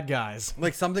dislike the bad guys.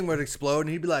 Like something would explode, and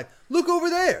he'd be like, "Look over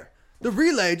there, the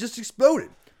relay just exploded.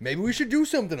 Maybe we should do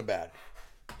something about it."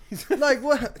 Like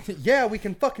what? Yeah, we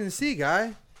can fucking see,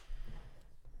 guy.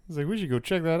 He's like, we should go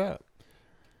check that out.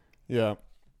 Yeah.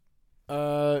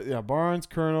 Barnes,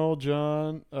 Colonel,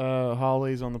 John,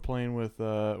 Holly's on the plane with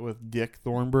Dick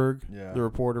Thornburg, Yeah. the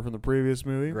reporter from the previous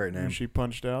movie. Great name. who she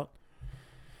punched out.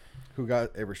 Who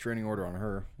got a restraining order on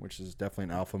her, which is definitely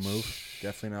an alpha move.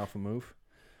 Definitely an alpha move.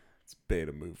 It's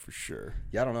beta move for sure.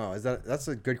 Yeah, I don't know. That's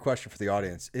a good question for the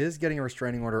audience. Is getting a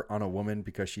restraining order on a woman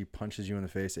because she punches you in the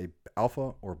face a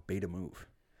alpha or beta move?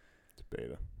 It's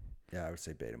beta. Yeah, I would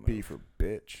say beta move. B for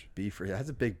bitch. B for yeah, that's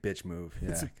a big bitch move. Yeah,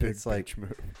 It's a big like bitch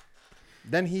move.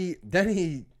 then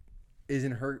he is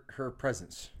in her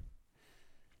presence.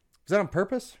 Was that on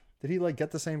purpose? Did he like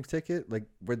get the same ticket? Like,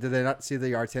 did they not see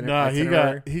the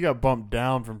itinerary? Nah, he got bumped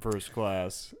down from first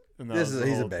class. And that was the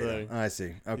He's a whole beta. thing. I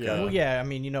see. Okay, Yeah. Well, yeah, I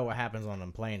mean, you know what happens on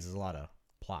them planes is a lot of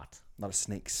plot. a lot of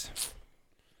snakes.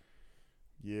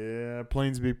 Yeah,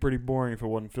 planes would be pretty boring if it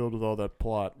wasn't filled with all that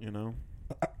plot, you know?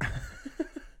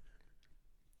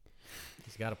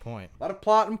 He's got a point. A lot of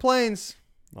plot and planes.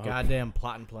 Goddamn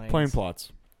plotting planes. Plane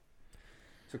plots.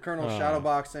 So Colonel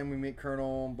Shadowbox saying we meet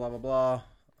Colonel blah blah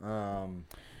blah.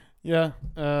 Yeah,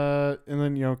 and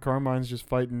then Carmine's just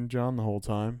fighting John the whole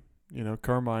time.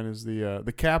 Carmine is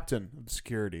the captain of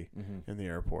security in the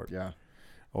airport. Yeah.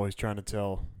 Always trying to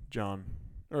tell John,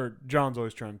 or John's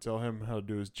always trying to tell him how to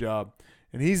do his job,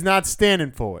 and he's not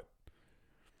standing for it.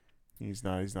 He's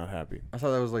not happy. I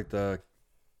thought that was like the.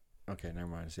 Okay, never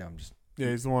mind. Yeah, Yeah,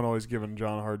 he's the one always giving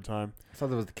John a hard time. I thought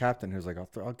that was the captain who's like,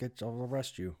 I'll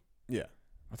arrest you. Yeah.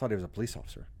 I thought he was a police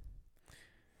officer.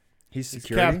 He's He's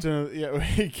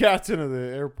security. captain of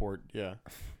the airport. Yeah.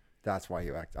 That's why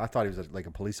you act. I thought he was like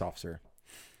a police officer.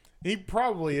 He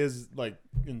probably is like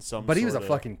in some. But he was a sorta-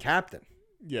 fucking captain.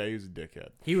 Yeah, he was a dickhead.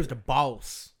 He was the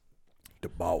boss. The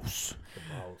boss.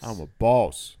 I'm a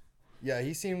boss. Yeah,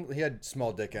 he had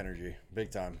small dick energy,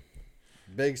 big time.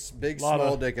 Big Lot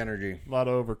small of- dick energy. A lot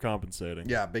of overcompensating.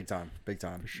 Yeah, big time.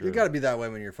 sure. You got to be that way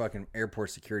when you're fucking airport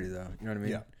security, though. You know what I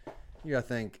mean? Yeah. You got to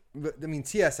think. But, I mean,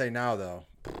 TSA now, though.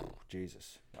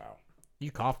 Jesus. Wow. You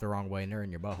cough the wrong way and they're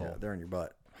in your Yeah, butthole. they're in your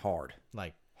butt. Hard.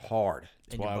 Like, Hard.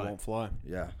 That's in why your I butt. won't fly.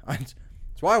 Yeah. That's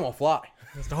why I won't fly.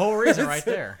 That's the whole reason right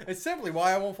there. It's simply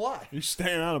why I won't fly. You're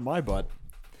staying out of my butt.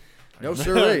 No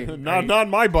siree. not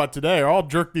my butt today, or I'll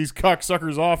jerk these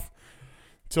cocksuckers off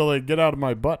until they get out of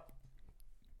my butt.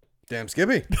 Damn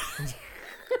Skippy.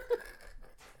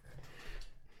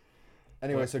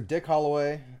 Anyway, so Dick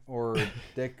Holloway or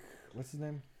Dick, what's his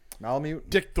name? Malamute?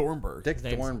 Dick Thornburg. Dick His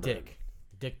name's Thornburg.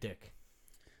 Dick.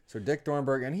 So Dick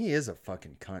Thornburg, and he is a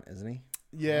fucking cunt, isn't he?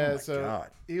 Yeah, Oh my so God.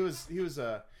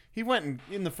 he went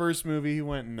in the first movie. He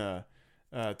went to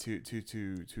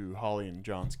Holly and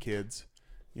John's kids,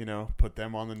 put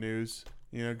them on the news,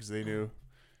 because they knew,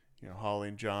 Holly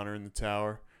and John are in the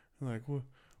tower. They're like, what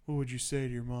would you say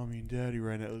to your mommy and daddy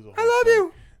right now? I love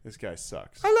you. This guy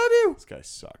sucks. I love you. This guy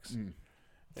sucks.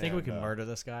 Think we And, can murder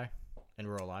this guy in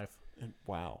real life? and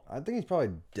wow. I think he's probably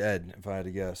dead, if I had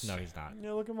to guess. No, he's not.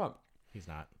 Yeah, look him up. He's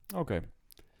not. Okay.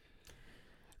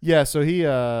 Yeah, so he's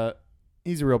a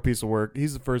real piece of work.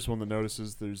 He's the first one that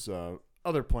notices there's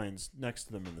other planes next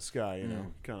to them in the sky.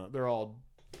 Kind of. They're all,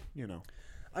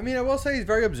 I mean, I will say he's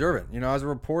very observant. As a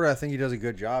reporter, I think he does a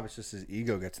good job. It's just his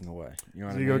ego gets in the way. You know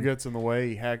what His I ego mean? gets in the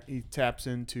way. He taps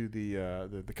into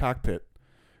the cockpit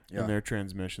Yeah. in their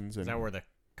transmissions, Is and that where the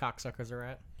cocksuckers are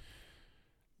at?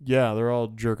 yeah, they're all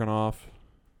jerking off,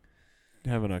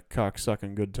 having a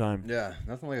cock-sucking good time. Yeah,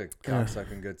 nothing like a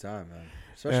cocksucking good time, man.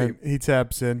 Especially, And he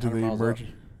taps into 100 the miles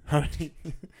emergency,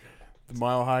 the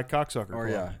mile-high cocksucker. or club.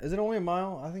 yeah. Is it only a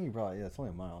mile? I think you probably, it's only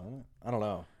a mile, isn't it? I don't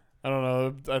know. I don't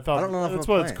know. I thought I don't know if that's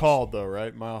we're what it's planes. called, though,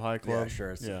 right? Mile High Club. Yeah,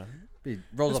 sure. Yeah, He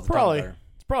rolls it's off the probably tongue better.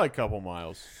 it's probably a couple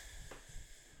miles.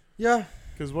 Yeah.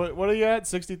 Because what are you at?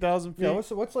 60,000 feet. Yeah,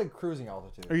 what's like cruising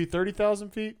altitude? Are you 30,000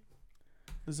 feet?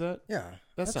 Is that? Yeah.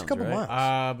 That's sounds a couple right.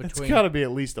 miles. It's Between got to be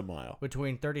at least a mile.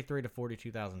 between 33 to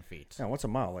 42,000 feet. Yeah, what's a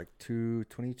mile? Like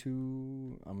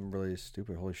 222? I'm really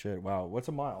stupid. Holy shit. Wow. What's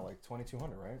a mile? Like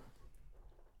 2,200, right?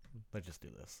 Let's just do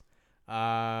this.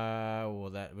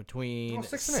 That between Oh,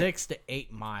 6 and 8. 6 to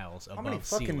 8 miles How many above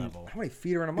sea fucking level. how many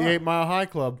feet are in a The mile? 8 Mile High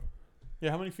Club.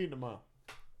 Yeah, how many feet in a mile?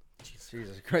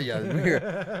 Jesus Christ. Yeah,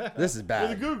 this is You're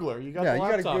bad. the Googler. You got Yeah, the you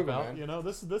gotta laptop Google, out. man. You know,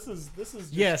 this is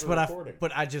just Yes, for but recording.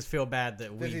 I just feel bad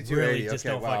that we 5280, really just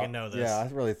okay, don't wow. fucking know this. Yeah, I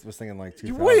really was thinking like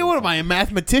 2,000. What am I, a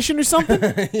mathematician or something?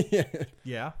 yeah.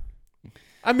 Yeah.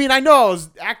 I mean, I know I was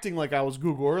acting like I was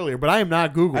Google earlier, but I am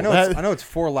not Google. I know it's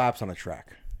 4 laps on a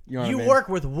track. You know what You I mean? work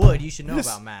with wood. You should know this,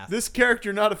 about math. This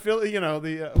character not affiliated.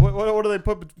 The what do they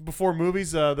put before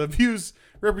movies? The views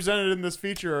represented in this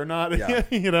feature are not.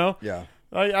 Yeah. Yeah.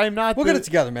 I'm not. We'll get it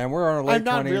together, man. We're on our late I'm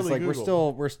not 20s. really like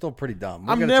Google. we're still pretty dumb.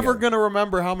 I'm never gonna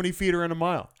remember how many feet are in a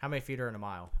mile. How many feet are in a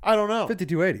mile? I don't know.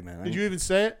 5280, man. Did you even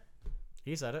say it?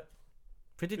 He said it.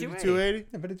 5280. 280.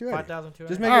 Yeah, 5280. 5,200.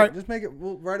 Just make All it. right. Just make it.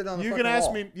 We'll write it on the You fucking can ask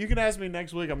wall. me. You can ask me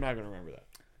next week. I'm not gonna remember that.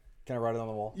 Can I write it on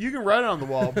the wall? You can write it on the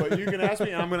wall, but you can ask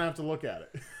me, and I'm gonna have to look at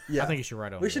it. Yeah. I think you should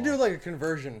write it on We the should wall. do like a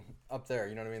conversion up there.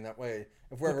 You know what I mean? That way,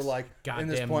 if we're ever like in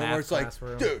this Goddamn point where math it's like,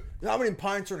 classroom. dude, how many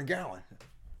pints are in a gallon?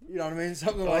 You know what I mean?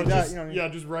 Something like Just- that. You know what I mean? Yeah,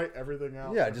 just write everything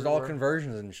out. Yeah, just all everywhere.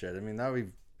 conversions and shit. I mean, that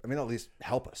would. I mean, at least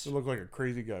help us. You look like a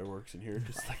crazy guy who works in here.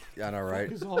 Just like, Yeah, I know, right?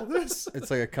 what is all this?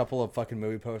 It's like a couple of fucking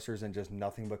movie posters and just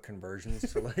nothing but conversions.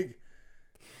 So like,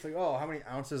 it's like, oh, how many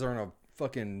ounces are in a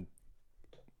fucking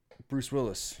Bruce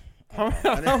Willis?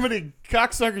 How many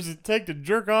cocksuckers does it take to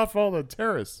jerk off all the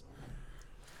terrorists?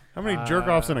 How many jerk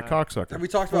offs in a cocksucker? Have we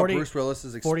talked 40 about Bruce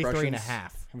Willis's expressions? 43 and a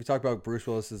half. Have we talked about Bruce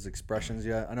Willis's expressions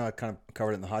yet? I know I kind of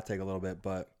covered it in the hot take a little bit,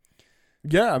 but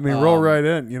Yeah, I mean, roll right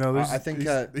in. You know, I think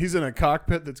he's in a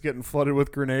cockpit that's getting flooded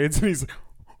with grenades, and he's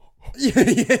yeah,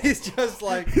 he's just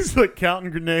like he's like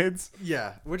counting grenades.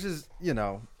 yeah, which is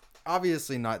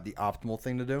obviously not the optimal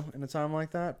thing to do in a time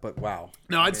like that, but wow.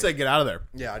 No, I'd say get out of there.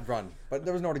 Yeah, I'd run. But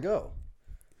there was nowhere to go.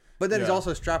 But then he's Yeah.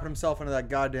 also strapping himself into that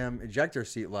goddamn ejector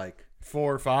seat like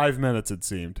 4 or 5 minutes, it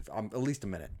seemed. at least a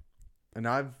minute. And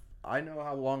I know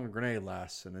how long a grenade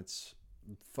lasts, and it's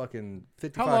fucking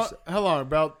 55 How long?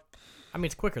 About I mean,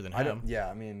 it's quicker than him.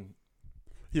 I mean,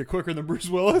 quicker than Bruce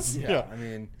Willis. yeah, I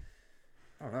mean,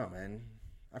 I don't know, man.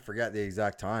 I forgot the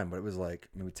exact time, but it was like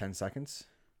maybe 10 seconds.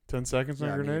 10 seconds on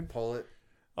Yeah, a I mean, grenade. pull it.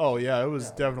 Oh yeah, it was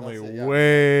Yeah, definitely that's it, yeah.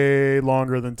 way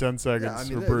longer than 10 seconds Yeah, I for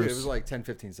mean, dude, Bruce. it was like 10,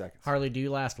 15 seconds. Harley, do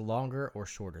you last longer or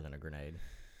shorter than a grenade?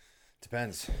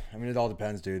 Depends. I mean, it all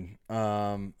depends, dude.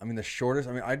 I mean, the shortest.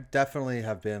 I mean, I definitely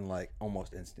have been like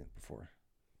almost instant before,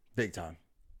 big time,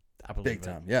 I believe big it.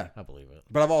 time. Yeah, I believe it.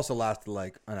 but I've also lasted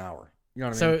like an hour. You know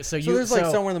what I mean? So there's like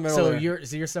somewhere in the middle. So there.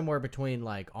 you're somewhere between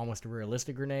like almost a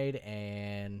realistic grenade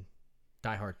and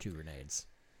Die Hard 2 grenades.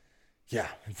 yeah,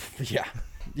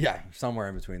 yeah, somewhere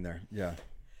in between there. Yeah.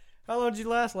 How long did you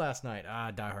last night?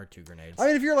 Die Hard 2 grenades. I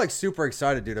mean, if you're like super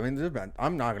excited, dude. I mean,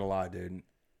 I'm not gonna lie, dude.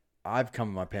 I've come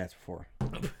in my pants before.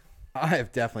 I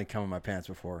have definitely come in my pants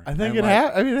before. I think And,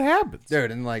 it happens.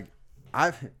 dude. And like,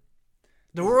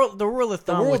 the rule of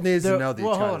thumb. the world with needs the, to know these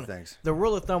well, hold kind of on. things. The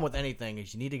rule of thumb with anything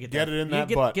is you need to Get that, it in you that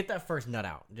get, butt. Get that first nut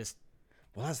out. Just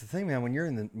Well, that's the thing, man. When you're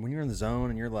in the zone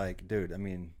and you're like, dude. I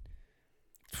mean,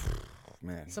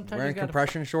 man, Sometimes wearing you gotta-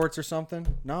 compression shorts or something.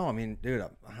 No, I mean, dude,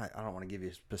 I don't want to give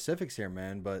you specifics here,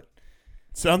 man, but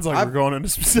Sounds like I've- we're going into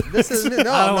specifics. this isn't.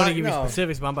 No, I I'm don't want not- to give you no.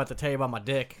 specifics, but I'm about to tell you about my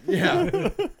dick. Yeah.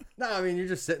 No, I mean, you're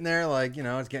just sitting there like,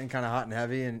 it's getting kind of hot and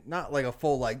heavy and not like a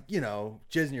full, like,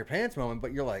 jizz in your pants moment,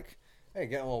 but you're like, hey,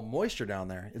 getting a little moisture down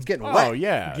there. It's getting Oh wet.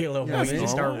 yeah. Get a little Yeah, moist. I mean, You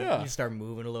start, yeah. you start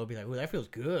moving a little. Be like, ooh, that feels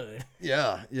good.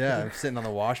 Yeah. Yeah. I'm sitting on the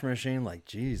washing machine like,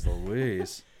 geez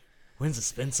Louise. When's the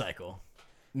spin cycle?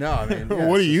 No, I mean, yeah,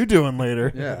 What are it's you doing later?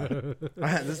 just-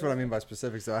 Yeah. This is what I mean by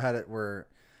specifics. So I had it where,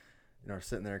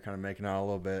 sitting there kind of making out a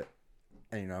little bit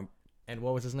and, And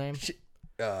what was his name?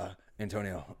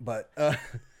 Antonio. But,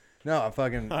 no, I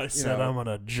fucking, I said I'm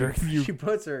gonna jerk you. she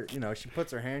puts her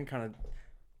hand kind of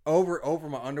over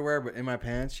my underwear, but in my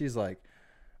pants. She's like,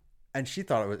 and she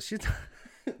thought it was,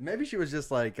 maybe she was just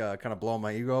like kind of blowing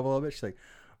my ego up a little bit. She's like,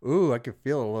 ooh, I could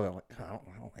feel it a little bit. Like, I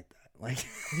don't like that. Like,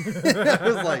 I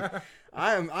was like,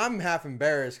 I'm half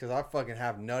embarrassed because I fucking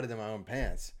have nutted in my own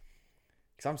pants.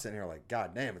 Because I'm sitting here like,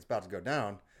 God damn, it's about to go down.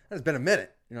 And it's been a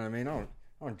minute. You know what I mean? I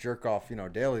don't jerk off,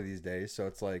 daily these days. So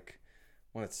it's like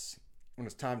when it's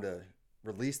time to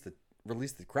release the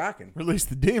Kraken. Release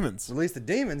the demons. Release the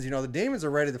demons. The demons are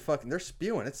ready to fucking. They're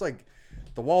spewing. It's like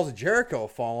the walls of Jericho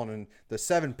have fallen and the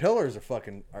 7 pillars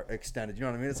are extended. You know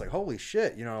what I mean? It's like holy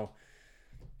shit.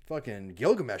 Fucking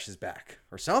Gilgamesh is back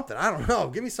or something. I don't know.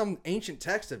 Give me some ancient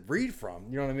text to read from.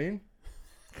 You know what I mean?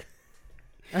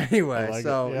 Anyway, like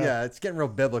so it, yeah. yeah, it's getting real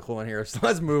biblical in here. So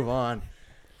let's move on.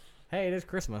 Hey, it is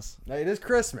Christmas. It is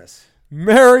Christmas.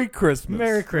 Merry Christmas.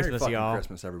 Merry Merry Christmas, fucking y'all.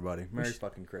 Christmas, everybody. Merry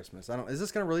fucking Christmas. Is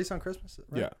this gonna release on Christmas?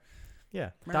 Right? Yeah. Yeah,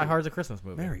 Merry- Die Hard's a Christmas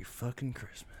movie. Merry fucking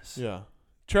Christmas. Yeah.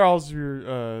 Charles, if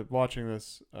you're watching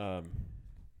this,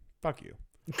 fuck you.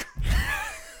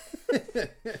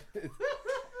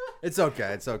 It's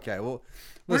okay. It's okay. Well,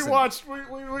 We listen. watched. We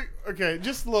okay.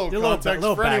 Just a little A little context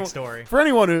little for anyone, backstory. for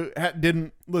anyone who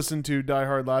didn't listen to Die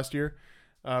Hard last year,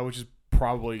 which is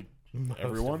probably Most of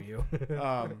everyone. you.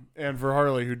 And for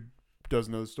Harley who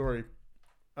doesn't know the story,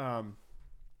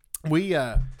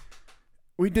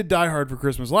 we did Die Hard for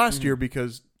Christmas last year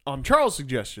because on Charles'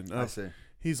 suggestion, I see.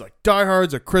 he's like, Die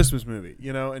Hard's a Christmas movie,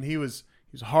 and he was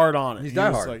hard on it. He's He Die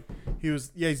was Hard. like,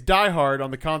 he's Die Hard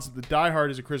on the concept that Die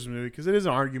Hard is a Christmas movie because it is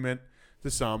an argument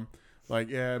to some. Like,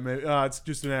 yeah, maybe, it's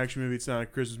just an action movie. It's not a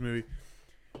Christmas movie.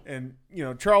 And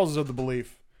Charles is of the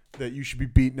belief that you should be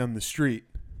beaten on the street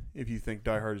if you think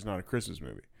Die Hard is not a Christmas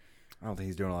movie. I don't think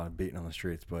he's doing a lot of beating on the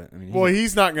streets, but I mean, Well,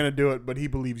 he's not going to do it, but he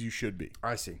believes you should be.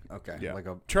 I see. Okay, Yeah, like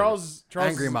a Charles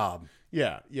angry is- mob.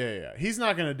 Yeah. He's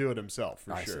not going to do it himself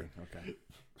for I sure. see. Okay.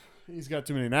 He's got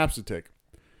too many naps to take.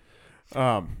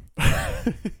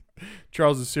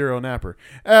 Charles is a serial napper,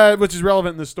 which is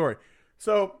relevant in this story.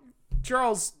 So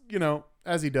Charles,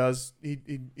 as he does, he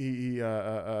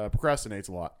procrastinates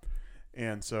a lot,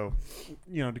 and so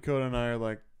Dakota and I are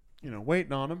like,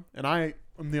 waiting on him, and I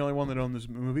am the only one that owned this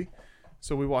movie,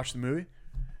 so we watched the movie,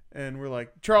 and we're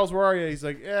like, Charles, where are you? He's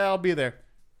like, yeah, I'll be there.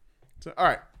 So all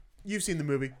right, you've seen the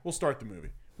movie. We'll start the movie.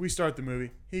 We start the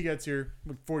movie. He gets here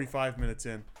 45 minutes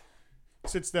in,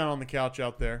 sits down on the couch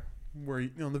out there, where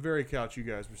the very couch you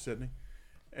guys were sitting,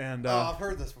 and I've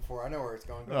heard this before. I know where it's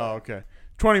going. oh, okay.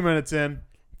 20 minutes in,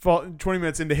 20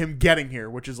 minutes into him getting here,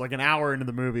 which is like an hour into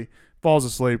the movie, falls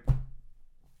asleep.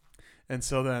 And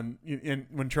so then,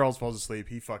 when Charles falls asleep,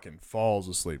 he fucking falls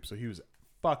asleep. So he was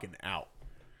fucking out.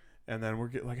 And then we're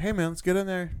like, hey man, let's get in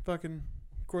there, fucking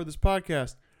record this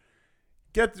podcast.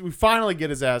 We finally get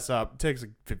his ass up. It takes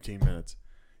like 15 minutes.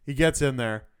 He gets in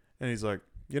there and he's like,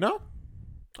 I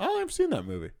haven't seen that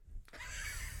movie.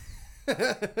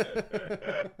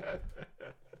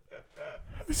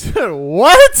 I said,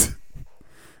 what?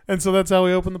 And so that's how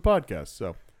we opened the podcast.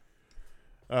 So,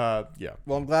 yeah.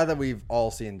 Well, I'm glad that we've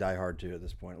all seen Die Hard 2 at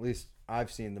this point. At least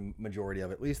I've seen the majority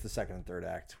of it, at least the second and third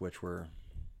act, which were...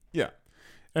 Yeah.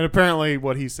 And apparently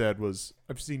what he said was,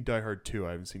 I've seen Die Hard 2.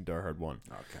 I haven't seen Die Hard 1.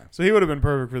 Okay. So he would have been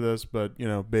perfect for this, but,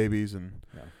 babies and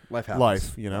Life happens.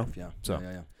 life, Yeah. So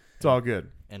Yeah. it's all good.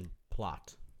 And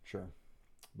plot. Sure.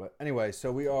 But anyway,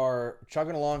 so we are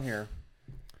chugging along here.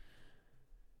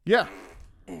 Yeah.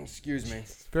 Excuse me.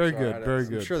 Very Sorry, good. Very I'm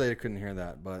good. sure they couldn't hear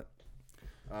that, but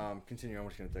continue. I'm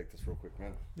just going to take this real quick,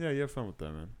 man. Yeah, you have fun with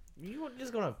that, man. You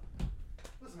just gonna...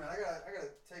 Listen, man, I got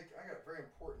very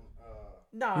important...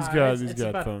 Nah, He's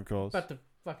got phone calls. About the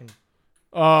fucking...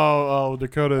 Oh,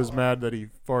 Dakota is mad that he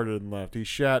farted and left. He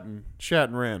shat and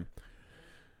ran.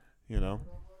 I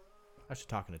should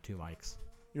talking to two mics.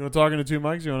 You want talking to two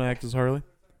mics? You want to act as Harley?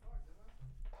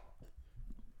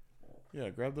 Yeah,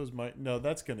 grab those mics. No,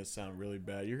 that's going to sound really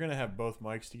bad. You're going to have both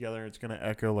mics together and it's going to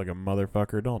echo like a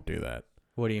motherfucker. Don't do that.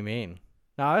 What do you mean?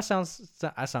 No, I sound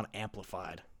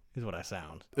amplified. Is what I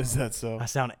sound. Is that so? I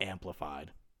sound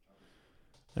amplified.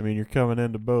 I mean, you're coming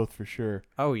into both for sure.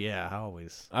 Oh yeah,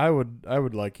 always. I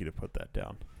would like you to put that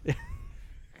down.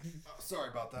 Sorry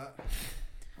about that.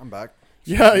 I'm back.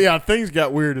 Yeah, things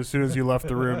got weird as soon as you left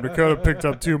the room. Dakota picked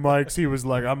up two mics. He was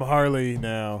like, I'm Harley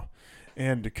now.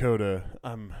 And Dakota,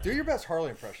 I'm... Do your best Harley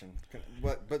impression.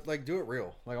 But like, do it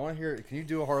real. Like, I want to hear... Can you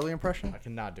do a Harley impression? I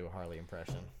cannot do a Harley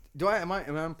impression. Am I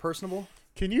impersonable?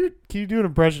 Can you do an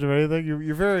impression of anything?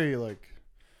 You're very, like...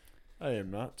 I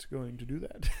am not going to do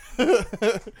that.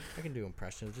 I can do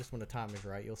impressions. Just when the time is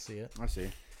right, you'll see it. I see.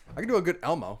 I can do a good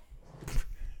Elmo.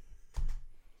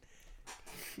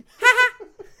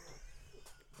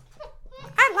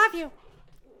 I love you.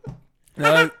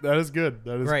 That is good.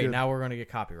 That is Great. good. Now we're gonna get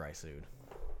copyright sued.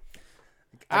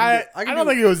 I don't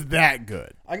think it was that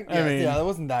good. I mean, that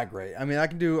wasn't that great. I mean, I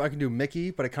can do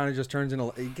Mickey, but it kind of just turns into...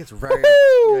 It gets very...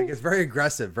 it gets very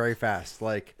aggressive very fast.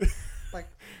 Like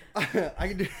I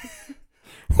can do...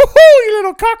 Woohoo, you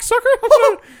little cocksucker! I'm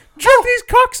gonna jerk these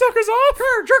cocksuckers off.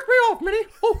 Here, jerk me off, Minnie.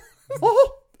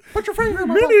 Oh, put your finger in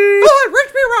my Minnie. mouth. Oh, it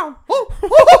rakes me around. Oh,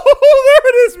 there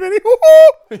it is, Minnie.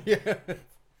 Oh. Yeah.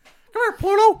 Come here,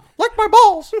 Pluto. Lick my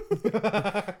balls.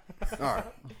 All right.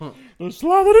 They're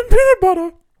slathered in peanut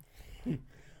butter.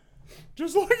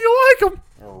 Just like you like them.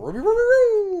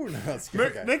 No, that's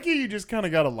good. Okay. Mickey, you just kind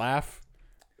of got to laugh.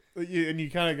 And you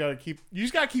kind of got to keep... You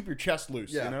just got to keep your chest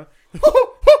loose, Yeah. you know?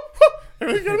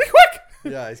 Everything's got to be quick.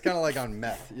 Yeah, he's kind of like on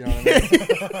meth. You know what I mean?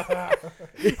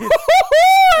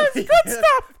 It's good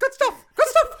stuff. Good stuff. Good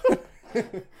stuff.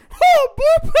 Oh,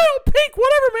 blue, pale, pink,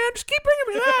 whatever, man. Just keep bringing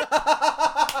me that.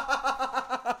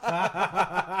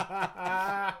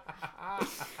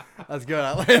 That's good.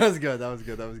 That was good. That was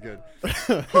good. That was good.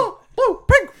 Oh, blue,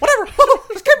 pink, whatever.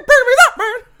 Just keep bringing me that,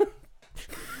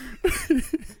 man.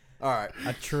 All right.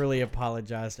 I truly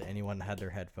apologize to anyone that had their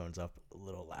headphones up a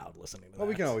little loud listening to that. Well,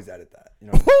 we can always edit that. You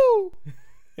know. Woo!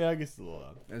 Yeah, I guess it's a little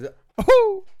loud. Is it?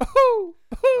 I'll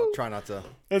Try not to.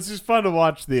 It's just fun to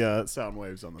watch the sound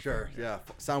waves on the Sure. Yeah.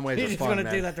 Sound waves He's are just fun, gonna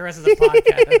man. do that the rest of the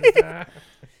podcast.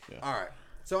 All right.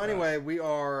 So anyway, we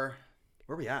are.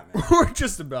 Where we at, man? We're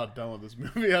just about done with this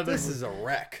movie. I think This is a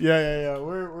wreck. yeah.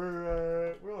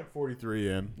 We're like 43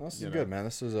 in. This is you know. good, man.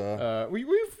 This is We've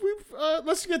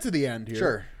let's get to the end here.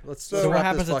 Sure. Let's So what wrap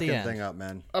happens this at the fucking end? thing up,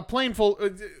 man. A plane full.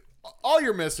 All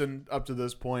you're missing up to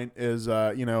this point is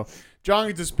John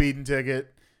gets a speeding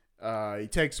ticket. He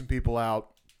takes some people out.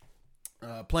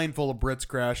 Plane full of Brits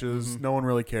crashes. No one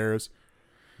really cares.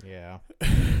 Yeah.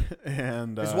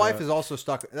 And His wife is also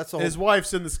stuck. That's the whole. his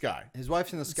wife's in the sky. His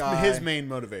wife's in the It's sky. his main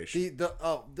motivation.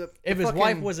 If his fucking-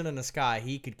 wife wasn't in the sky,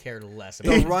 he could care less He'd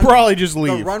about. the run- probably just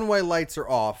leave. The runway lights are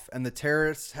off, and the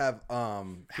terrorists have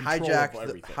everything.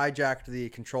 hijacked the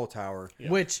control tower,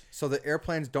 Which, so the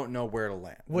airplanes don't know where to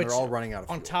land. And which they're all running out of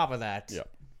fuel. on top of that, Yep.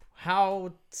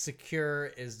 how secure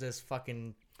is this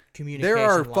fucking communication There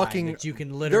are line fucking that you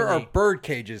can literally? There are bird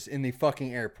cages in the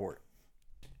fucking airport.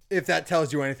 If that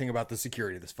tells you anything about the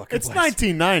security of this fucking It's place.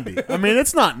 1990. I mean,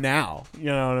 it's not now. You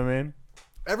know what I mean?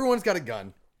 Everyone's got a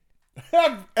gun.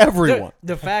 Everyone.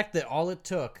 the fact that all it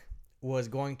took was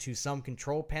going to some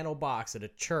control panel box at a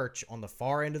church on the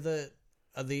far end of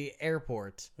the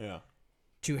airport Yeah.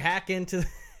 to hack into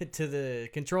to the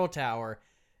control tower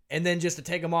And then just to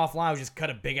take them offline, we just cut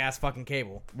a big ass fucking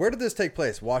cable. Where did this take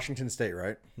place? Washington State,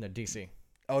 right? No, DC.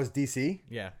 Oh, it's D.C.?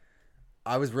 Yeah.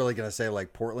 I was really going to say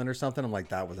like Portland or something. I'm like,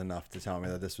 that was enough to tell me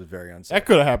that this was very unsafe. That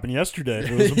could have happened yesterday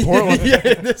if it was in Portland.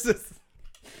 Yeah,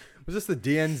 was this the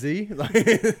DNZ? Like,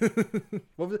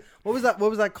 what was that? What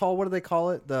was that called? What do they call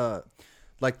it? Oh,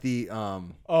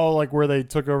 like where they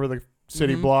took over the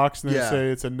city blocks and they Yeah.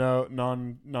 say it's a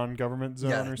non-government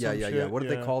zone or something. yeah. What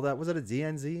did they call that? Was it a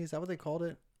DNZ? Is that what they called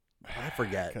it? I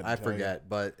forget. Couldn't I tell you. forget.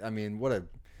 But I mean, what a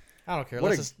I don't care.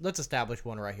 What Let's establish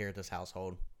one right here at this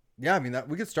household. yeah. I mean, that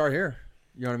we could start here.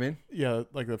 You know what I mean? Yeah,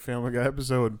 like the Family Guy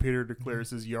episode, and Peter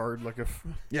declares his yard like a.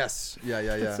 Yes. Yeah.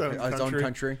 His own His own country.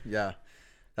 country. Yeah.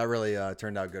 That really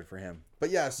turned out good for him. But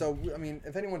yeah, so I mean,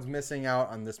 if anyone's missing out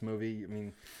on this movie, I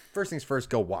mean, first things first,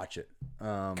 go watch it.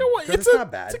 Go watch- It's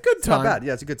not bad. it's a good It's not time. bad.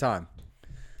 Yeah, it's a good time.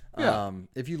 Yeah.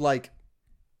 If you like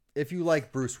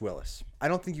Bruce Willis, I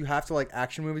don't think you have to like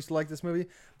action movies to like this movie,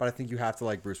 but I think you have to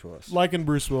like Bruce Willis. Liking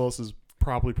Bruce Willis is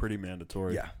probably pretty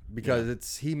mandatory. Yeah,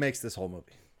 because he makes this whole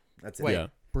movie. That's it. Wait, Yeah.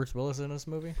 Bruce Willis in this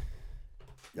movie?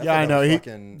 I Yeah, I thought that know. was He-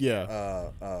 fucking,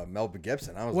 yeah. Melvin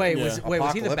Gibson. I was Wait, like, was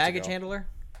he the Apocalyptico. baggage handler?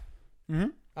 Mm-hmm.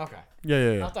 Okay.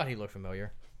 Yeah. I thought he looked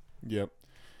familiar. Yep.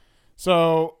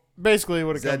 So basically,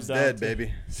 what it Zed's comes down dead, to,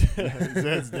 baby.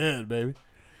 Zed's dead, baby.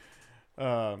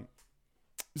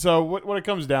 So what it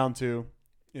comes down to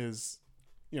is,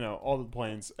 all the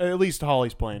planes. At least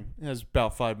Holly's plane has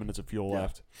about 5 minutes of fuel Yeah.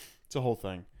 left. It's a whole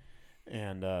thing,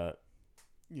 and the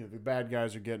bad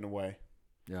guys are getting away.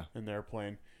 Yeah. In their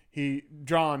plane.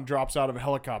 John drops out of a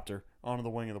helicopter onto the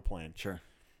wing of the plane. Sure.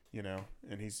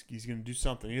 And he's going to do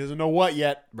something. He doesn't know what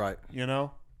yet. Right.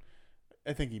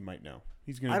 I think he might know.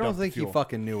 He's going to. I don't think fuel. he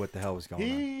fucking knew what the hell was going on.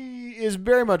 He is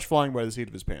very much flying by the seat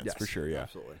of his pants, Yes, for sure. Yeah.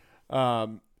 Absolutely.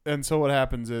 And so what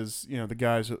happens is, the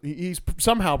guys, he's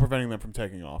somehow preventing them from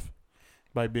taking off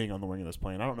by being on the wing of this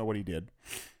plane. I don't know what he did,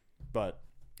 but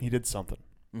he did something.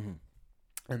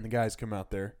 Mm-hmm. And the guys come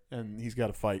out there, and he's got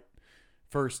to fight.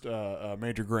 First,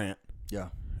 Major Grant, Yeah.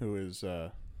 who is,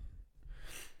 the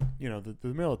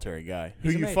military guy, who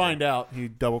He's a you major. find out he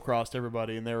double-crossed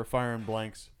everybody, and they were firing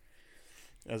blanks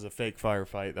as a fake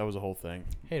firefight. That was a whole thing.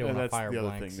 Hate it when And I that's fire the other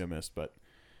blanks. thing they missed, but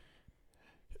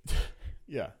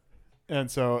yeah. And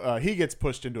so he gets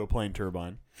pushed into a plane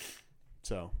turbine.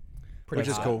 So Pretty Which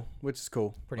is hot. cool. Which is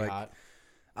cool. Pretty Like, hot.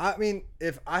 I mean,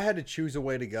 if I had to choose a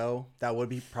way to go, that would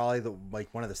be probably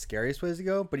one of the scariest ways to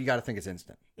go. But you got to think it's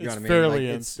instant. You It's know what I mean? fairly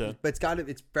Like, instant. But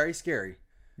it's very scary.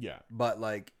 yeah, But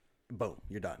like, boom,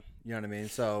 you're done. You know what I mean?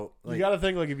 So like, you got to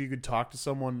think like if you could talk to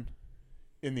someone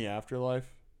in the afterlife.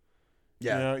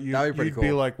 yeah, you'd that'd be pretty you'd cool.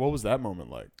 be like, what was that moment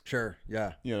like? Sure,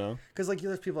 yeah. Because like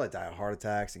there's people that die of heart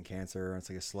attacks and cancer, and it's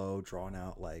like a slow, drawn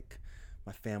out like.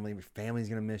 My family's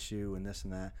gonna miss you, and this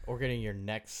and that. Or getting your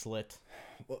neck slit.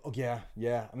 Well, yeah.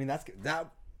 I mean, that's that.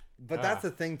 But that's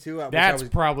the thing too. which That's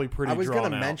probably pretty. I was drawn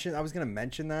gonna out. mention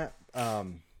that.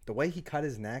 The way he cut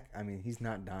his neck. I mean, he's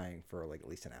not dying for like at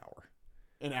least an hour.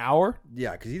 An hour.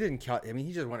 Yeah, because he didn't cut. I mean,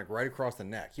 he just went right across the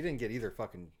neck. He didn't get either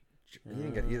fucking. He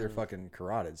didn't get either fucking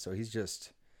carotid. So he's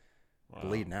just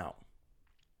bleeding out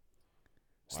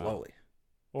slowly.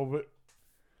 Well, but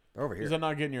They're over here. is that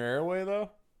not getting your airway though?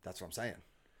 That's what I'm saying.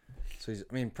 So he's.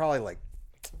 I mean, probably like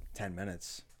 10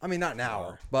 minutes. I mean, not an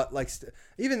hour, but like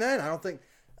even then, I don't think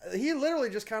he literally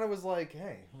just kind of was like,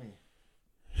 "Hey, let me."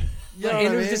 You know and what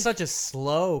it I was mean? just such a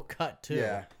slow cut too.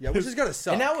 Yeah, which is gonna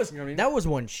suck. And that was you know what I mean? that was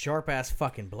one sharp ass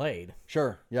fucking blade.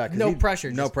 Sure, yeah. 'cause No pressure,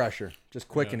 no just- pressure, just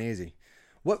quick and easy.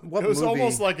 What It was movie?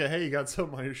 almost like a hey, you got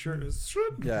something on your shirt.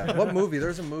 Yeah, what movie?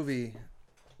 There's a movie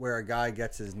where a guy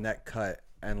gets his neck cut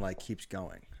and like keeps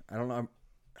going. I don't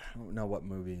know what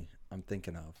movie I'm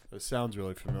thinking of. It sounds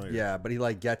really familiar. Yeah, but he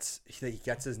like gets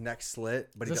his neck slit,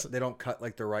 but Is this- they don't cut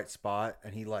like the right spot,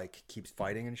 and he like keeps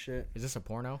fighting and shit. Is this a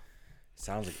porno?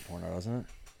 Sounds like a porno, doesn't it?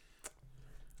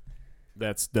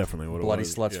 That's definitely what Bloody it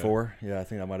was. Sluts yeah. 4. Yeah, I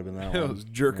think that might have been that It one. was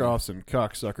Jerk Offs and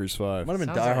Cocksuckers 5. Might have been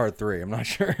Sounds Die like- Hard 3. I'm not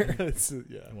sure. It's,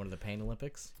 yeah. In one of the Pain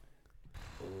Olympics?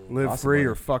 Live Possibly. free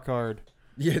or fuck hard.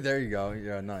 Yeah, there you go.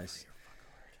 Yeah, nice.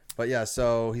 But yeah,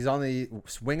 so he's on the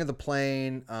wing of the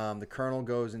plane. The colonel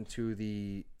goes into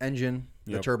the engine,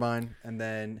 the Yep. turbine, and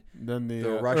then Then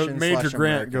the Russian Major / Grant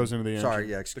American- goes into the engine. Sorry,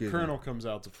 yeah, The excuse me. colonel comes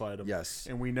out to fight him. Yes.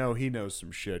 And we know he knows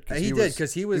some shit. And he did,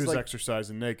 'cause he was like-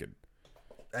 exercising naked.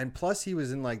 And plus, he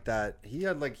was in like that. He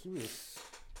was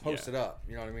posted up.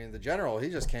 You know what I mean? The general, he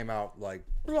just came out like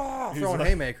throwing like-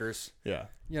 haymakers. Yeah.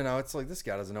 You know, it's like this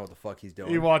guy doesn't know what the fuck he's doing.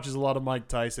 He watches a lot of Mike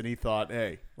Tyson. He thought,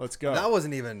 hey, let's go. That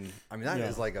wasn't even. I mean, that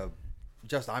is Yeah. like a.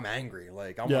 Just I'm angry.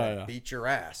 Like I'm Yeah, gonna yeah. beat your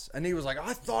ass. And he was like,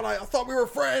 I thought we were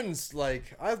friends.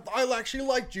 Like I actually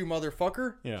liked you,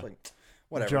 motherfucker. Yeah. It's like,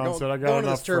 Whatever. John go, said, "I got go into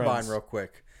enough this turbine friends." real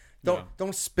quick. Yeah.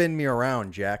 Don't spin me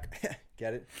around, Jack.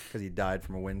 Get it? Because he died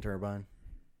from a wind turbine.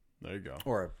 There you go.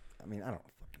 Or, I mean, I don't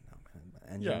fucking know,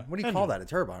 man. Engine. Yeah, What do you call that? A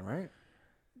turbine, right?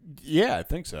 Yeah, I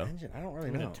think so. Engine. I don't really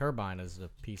I mean, know. a turbine is the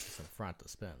piece in front that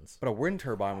spins. But a wind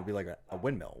turbine would be like a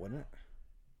windmill, wouldn't it?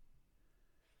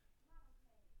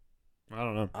 I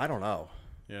don't know. I don't know.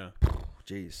 Yeah.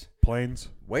 Jeez. Planes.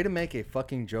 Way to make a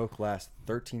fucking joke last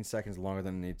 13 seconds longer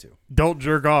than it need to. Don't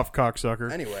jerk off,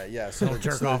 cocksucker. Anyway, yeah. So Don't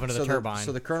jerk off into the turbine.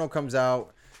 So the colonel comes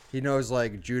out. He knows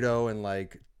like judo and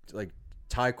like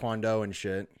taekwondo and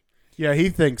shit. Yeah, he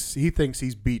thinks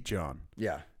he's beat John.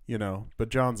 Yeah. You know, but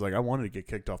John's like, I wanted to get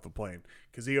kicked off the plane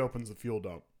because he opens the fuel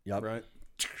dump. Yep. Right.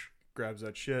 Grabs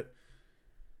that shit.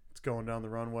 It's going down the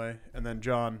runway, and then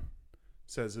John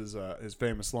says his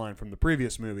famous line from the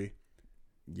previous movie.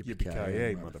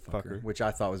 Yippee-ki-yay, motherfucker. Which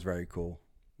I thought was very cool.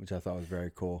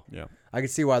 Yeah. I can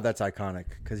see why that's iconic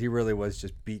because he really was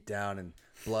just beat down and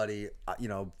bloody,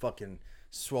 fucking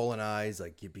swollen eyes,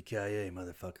 like yippee-ki-yay,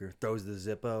 motherfucker. Throws the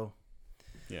Zippo.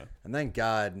 Yeah. And thank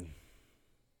God,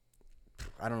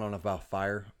 I don't know enough about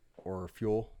fire or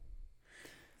fuel.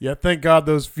 Yeah, thank God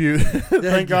those thank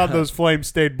God God. those flames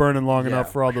stayed burning long Yeah.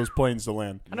 enough for all those planes to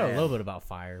land. I know a Man. little bit about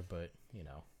fire, but you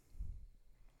know,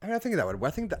 I mean, I think that would.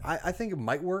 I think that I think it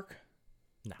might work.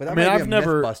 No. But that I mean, might be I've a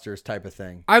never- Mythbusters type of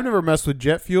thing. I've never messed with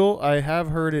jet fuel. I have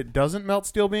heard it doesn't melt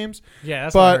steel beams. yeah,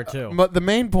 that's what I heard But too. but the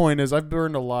main point is I've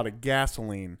burned a lot of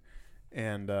gasoline,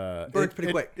 and Burns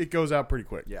pretty quick. It goes out pretty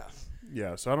quick. Yeah.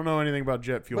 Yeah. So I don't know anything about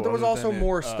jet fuel. But there was other also than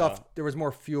more it, stuff. There was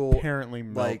more fuel Apparently,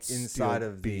 like melts inside steel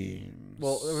of the. beams.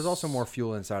 Well, there was also more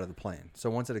fuel inside of the plane. So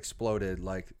once it exploded,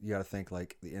 like you got to think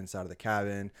like the inside of the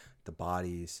cabin, the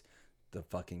bodies, the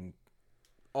fucking,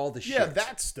 all the shit. Yeah,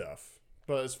 that stuff.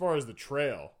 But as far as the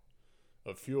trail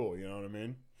of fuel, you know what I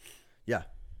mean? Yeah,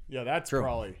 Yeah, that's True.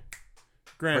 probably.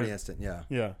 pretty Granted. instant. Yeah.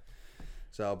 Yeah.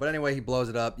 So, but anyway, he blows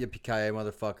it up. Yippee-ki-yay,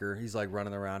 motherfucker. He's like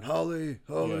running around. Holly.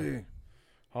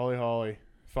 Yeah. Holly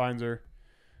finds her.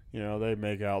 You know, they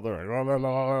make out. They're like, "La, la,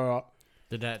 la, la, la."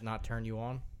 Did that not turn you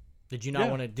on? Did you not Yeah.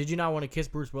 want to? Did you not want to kiss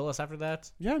Bruce Willis after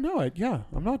that? Yeah, no,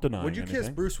 I'm not denying. Would you kiss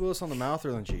anything. Bruce Willis on the mouth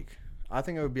or on the cheek? I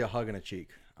think it would be a hug and a cheek.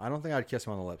 I don't think I'd kiss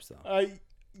him on the lips though.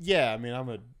 Yeah, I mean,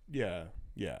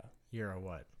 yeah. You're a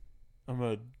what? I'm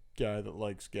a guy that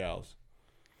likes gals.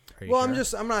 Are you Well,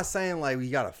 sure? I'm not saying like you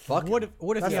gotta fuck him. What if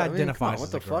he That's- I mean, come on, identifies what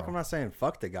as the a fuck? girl? I'm not saying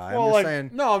fuck the guy. Well, I'm just like, saying.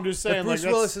 no, I'm just saying, If like, Bruce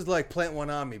that's, Willis is like plant one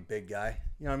on me, big guy.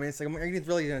 You know what I mean? It's like, are you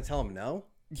really gonna tell him no?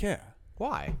 yeah,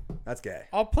 Why? That's gay.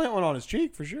 I'll plant one on his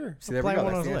cheek for sure. See, there we Play go.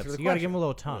 one That's on the his answer to lips. the You got to give him a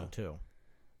question. little tongue too.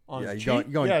 On Yeah, his you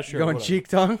cheek? going, yeah, sure. going whatever. cheek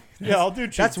tongue? Yeah, I'll do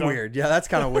cheek. That's tongue. weird. Yeah, that's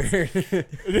kind of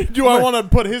weird. Do I want to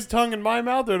put his tongue in my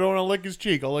mouth, or do I want to lick his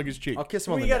cheek? I'll lick his cheek. I'll kiss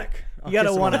him on Well, the you gotta- neck. I'll You got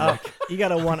kiss to him on one the up. neck. You got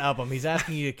to one up him. He's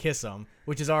asking you to kiss him,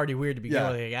 which is already weird to begin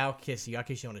Yeah. with. Like, I'll kiss you. I'll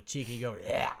kiss you on the cheek. And you go,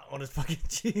 yeah, on his fucking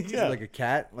cheek. Yeah. Like a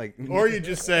cat. Like Or you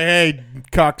just say, "Hey,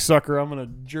 cocksucker, I'm gonna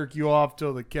jerk you off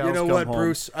till the cows you know come what, home."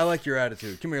 Bruce? I like your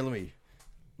attitude. Come here. Let me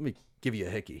give you a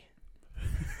hickey.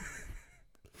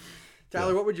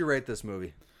 Tyler, what would you rate this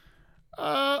movie?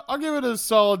 I'll give it a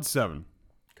solid 7.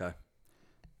 Okay.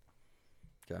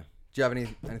 Do you have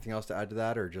anything else to add to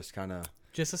that, or just kind of?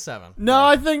 Just a 7. No,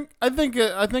 I think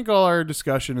all our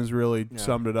discussion has really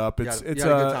summed it up. You It's had a it's good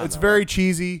time, it's though, very right?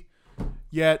 cheesy,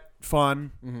 yet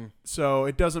fun. Mm-hmm. So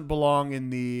it doesn't belong in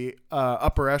the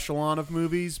upper echelon of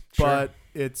movies, Sure. but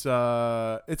it's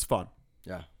fun.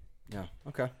 Yeah.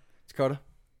 Okay. Dakota,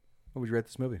 what would you rate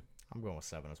this movie? I'm going with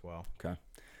 7 as well. Okay.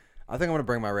 I think I'm gonna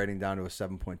bring my rating down to a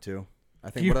 7.2. I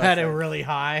think You what did I had it say? really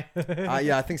high.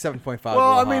 Yeah, I think 7.5.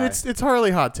 Well, I mean, it's Harley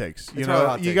hot takes. You It's know, Harley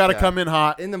hot you takes, got to yeah. come in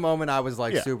hot, in the moment. I was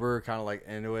like Yeah. super kind of like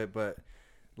into it, but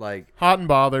like hot and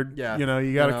bothered. Yeah, you know,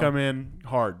 you got to you know. come in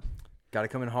hard. got to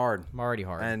come in hard I'm already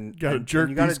hard. and Got to and jerk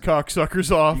you gotta, these cocksuckers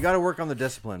off. You got to work on the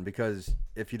discipline because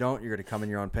if you don't, you're gonna come in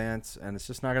your own pants, and it's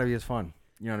just not gonna be as fun.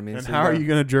 You know what I mean? And So how are gotta- you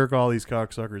going to jerk all these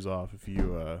cocksuckers off if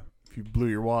you blew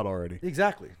your wad already?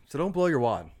 Exactly. So don't blow your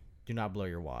wad. Do not blow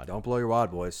your wad. Don't blow your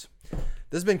wad, boys. This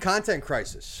has been Content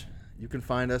Crisis. You can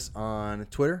find us on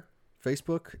Twitter,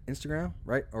 Facebook, Instagram,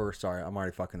 right? Or sorry, I'm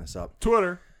already fucking this up.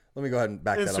 Twitter, Let me go ahead and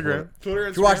back that up. a little Instagram, bit. Twitter,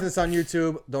 If you're watching this on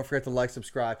YouTube, don't forget to like,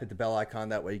 subscribe, hit the bell icon.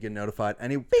 That way you get notified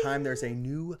anytime there's a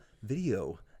new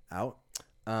video out.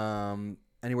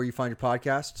 Anywhere you find your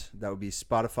podcast, that would be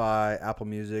Spotify, Apple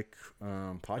Music,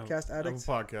 Podcast Addicts.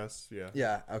 Podcasts, yeah.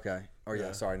 Yeah, okay. Or yeah,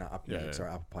 Yeah. sorry, not Apple Yeah, Music, yeah.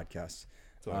 sorry, Apple Podcasts.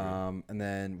 It's all good. And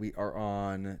then we are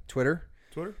on Twitter.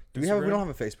 Twitter. We don't Instagram? have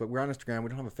a Facebook. We're on Instagram. We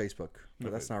don't have a Facebook,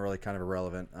 but that's not really kind of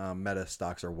irrelevant. Meta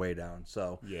stocks are way down.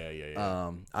 So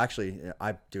Yeah. actually,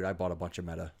 I bought a bunch of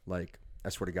Meta. Like, I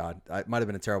swear to God, it might have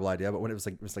been a terrible idea, but when it was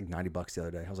like $90 the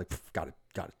other day, I was like, got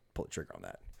it. pull the trigger on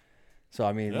that. So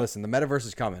I mean, Yeah. listen, the metaverse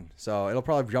is coming, so it'll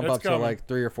probably jump It's up to coming. like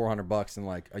 $300 or $400 in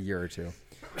like a year or two.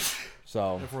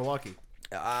 So If we're lucky.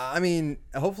 I mean,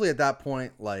 hopefully at that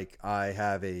point, like I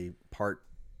have a part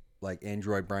like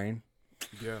Android brain,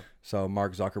 Yeah. so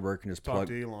Mark Zuckerberg can just Talk plug.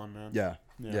 to Elon, man. Yeah,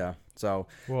 Yeah. yeah. So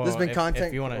Well, there's been content.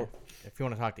 If you want to, oh, if you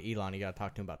want to talk to Elon, you got to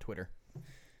talk to him about Twitter.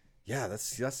 yeah,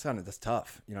 that's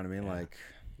tough. You know what I mean? Like,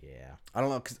 Yeah. I don't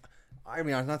know, cause I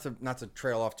mean, not to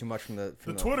trail off too much from the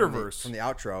Twitterverse. from the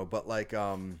outro, but like,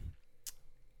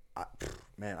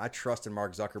 man, I trust in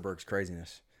Mark Zuckerberg's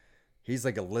craziness. He's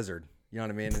like a lizard. You know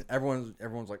what I mean? And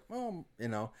everyone's like, well, you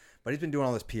know, but he's been doing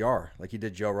all this PR. Like he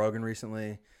did Joe Rogan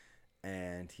recently,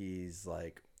 and he's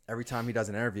like, every time he does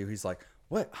an interview, he's like,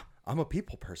 what? I'm a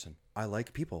people person. I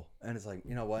like people. And it's like,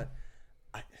 you know what?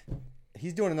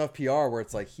 He's doing enough PR where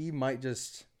it's like he might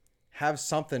just have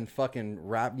something fucking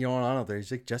rap going on out there.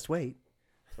 He's like, just wait.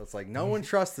 So it's like no one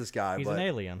trusts this guy. He's but an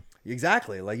alien.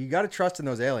 Exactly. Like you got to trust in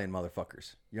those alien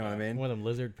motherfuckers. You know what I mean? One of them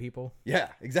lizard people. Yeah,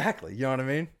 exactly. You know what I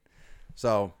mean?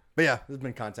 So, but yeah, there's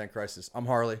been content crisis. I'm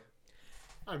Harley.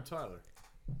 I'm Tyler.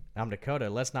 I'm Dakota.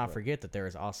 Let's not forget that there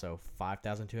is also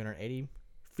 5,280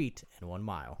 feet in 1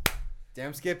 mile.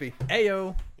 Damn Skippy.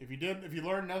 Ayo. If you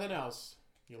learned nothing else,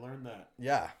 you learned that.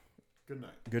 Yeah. Good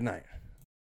night. Good night.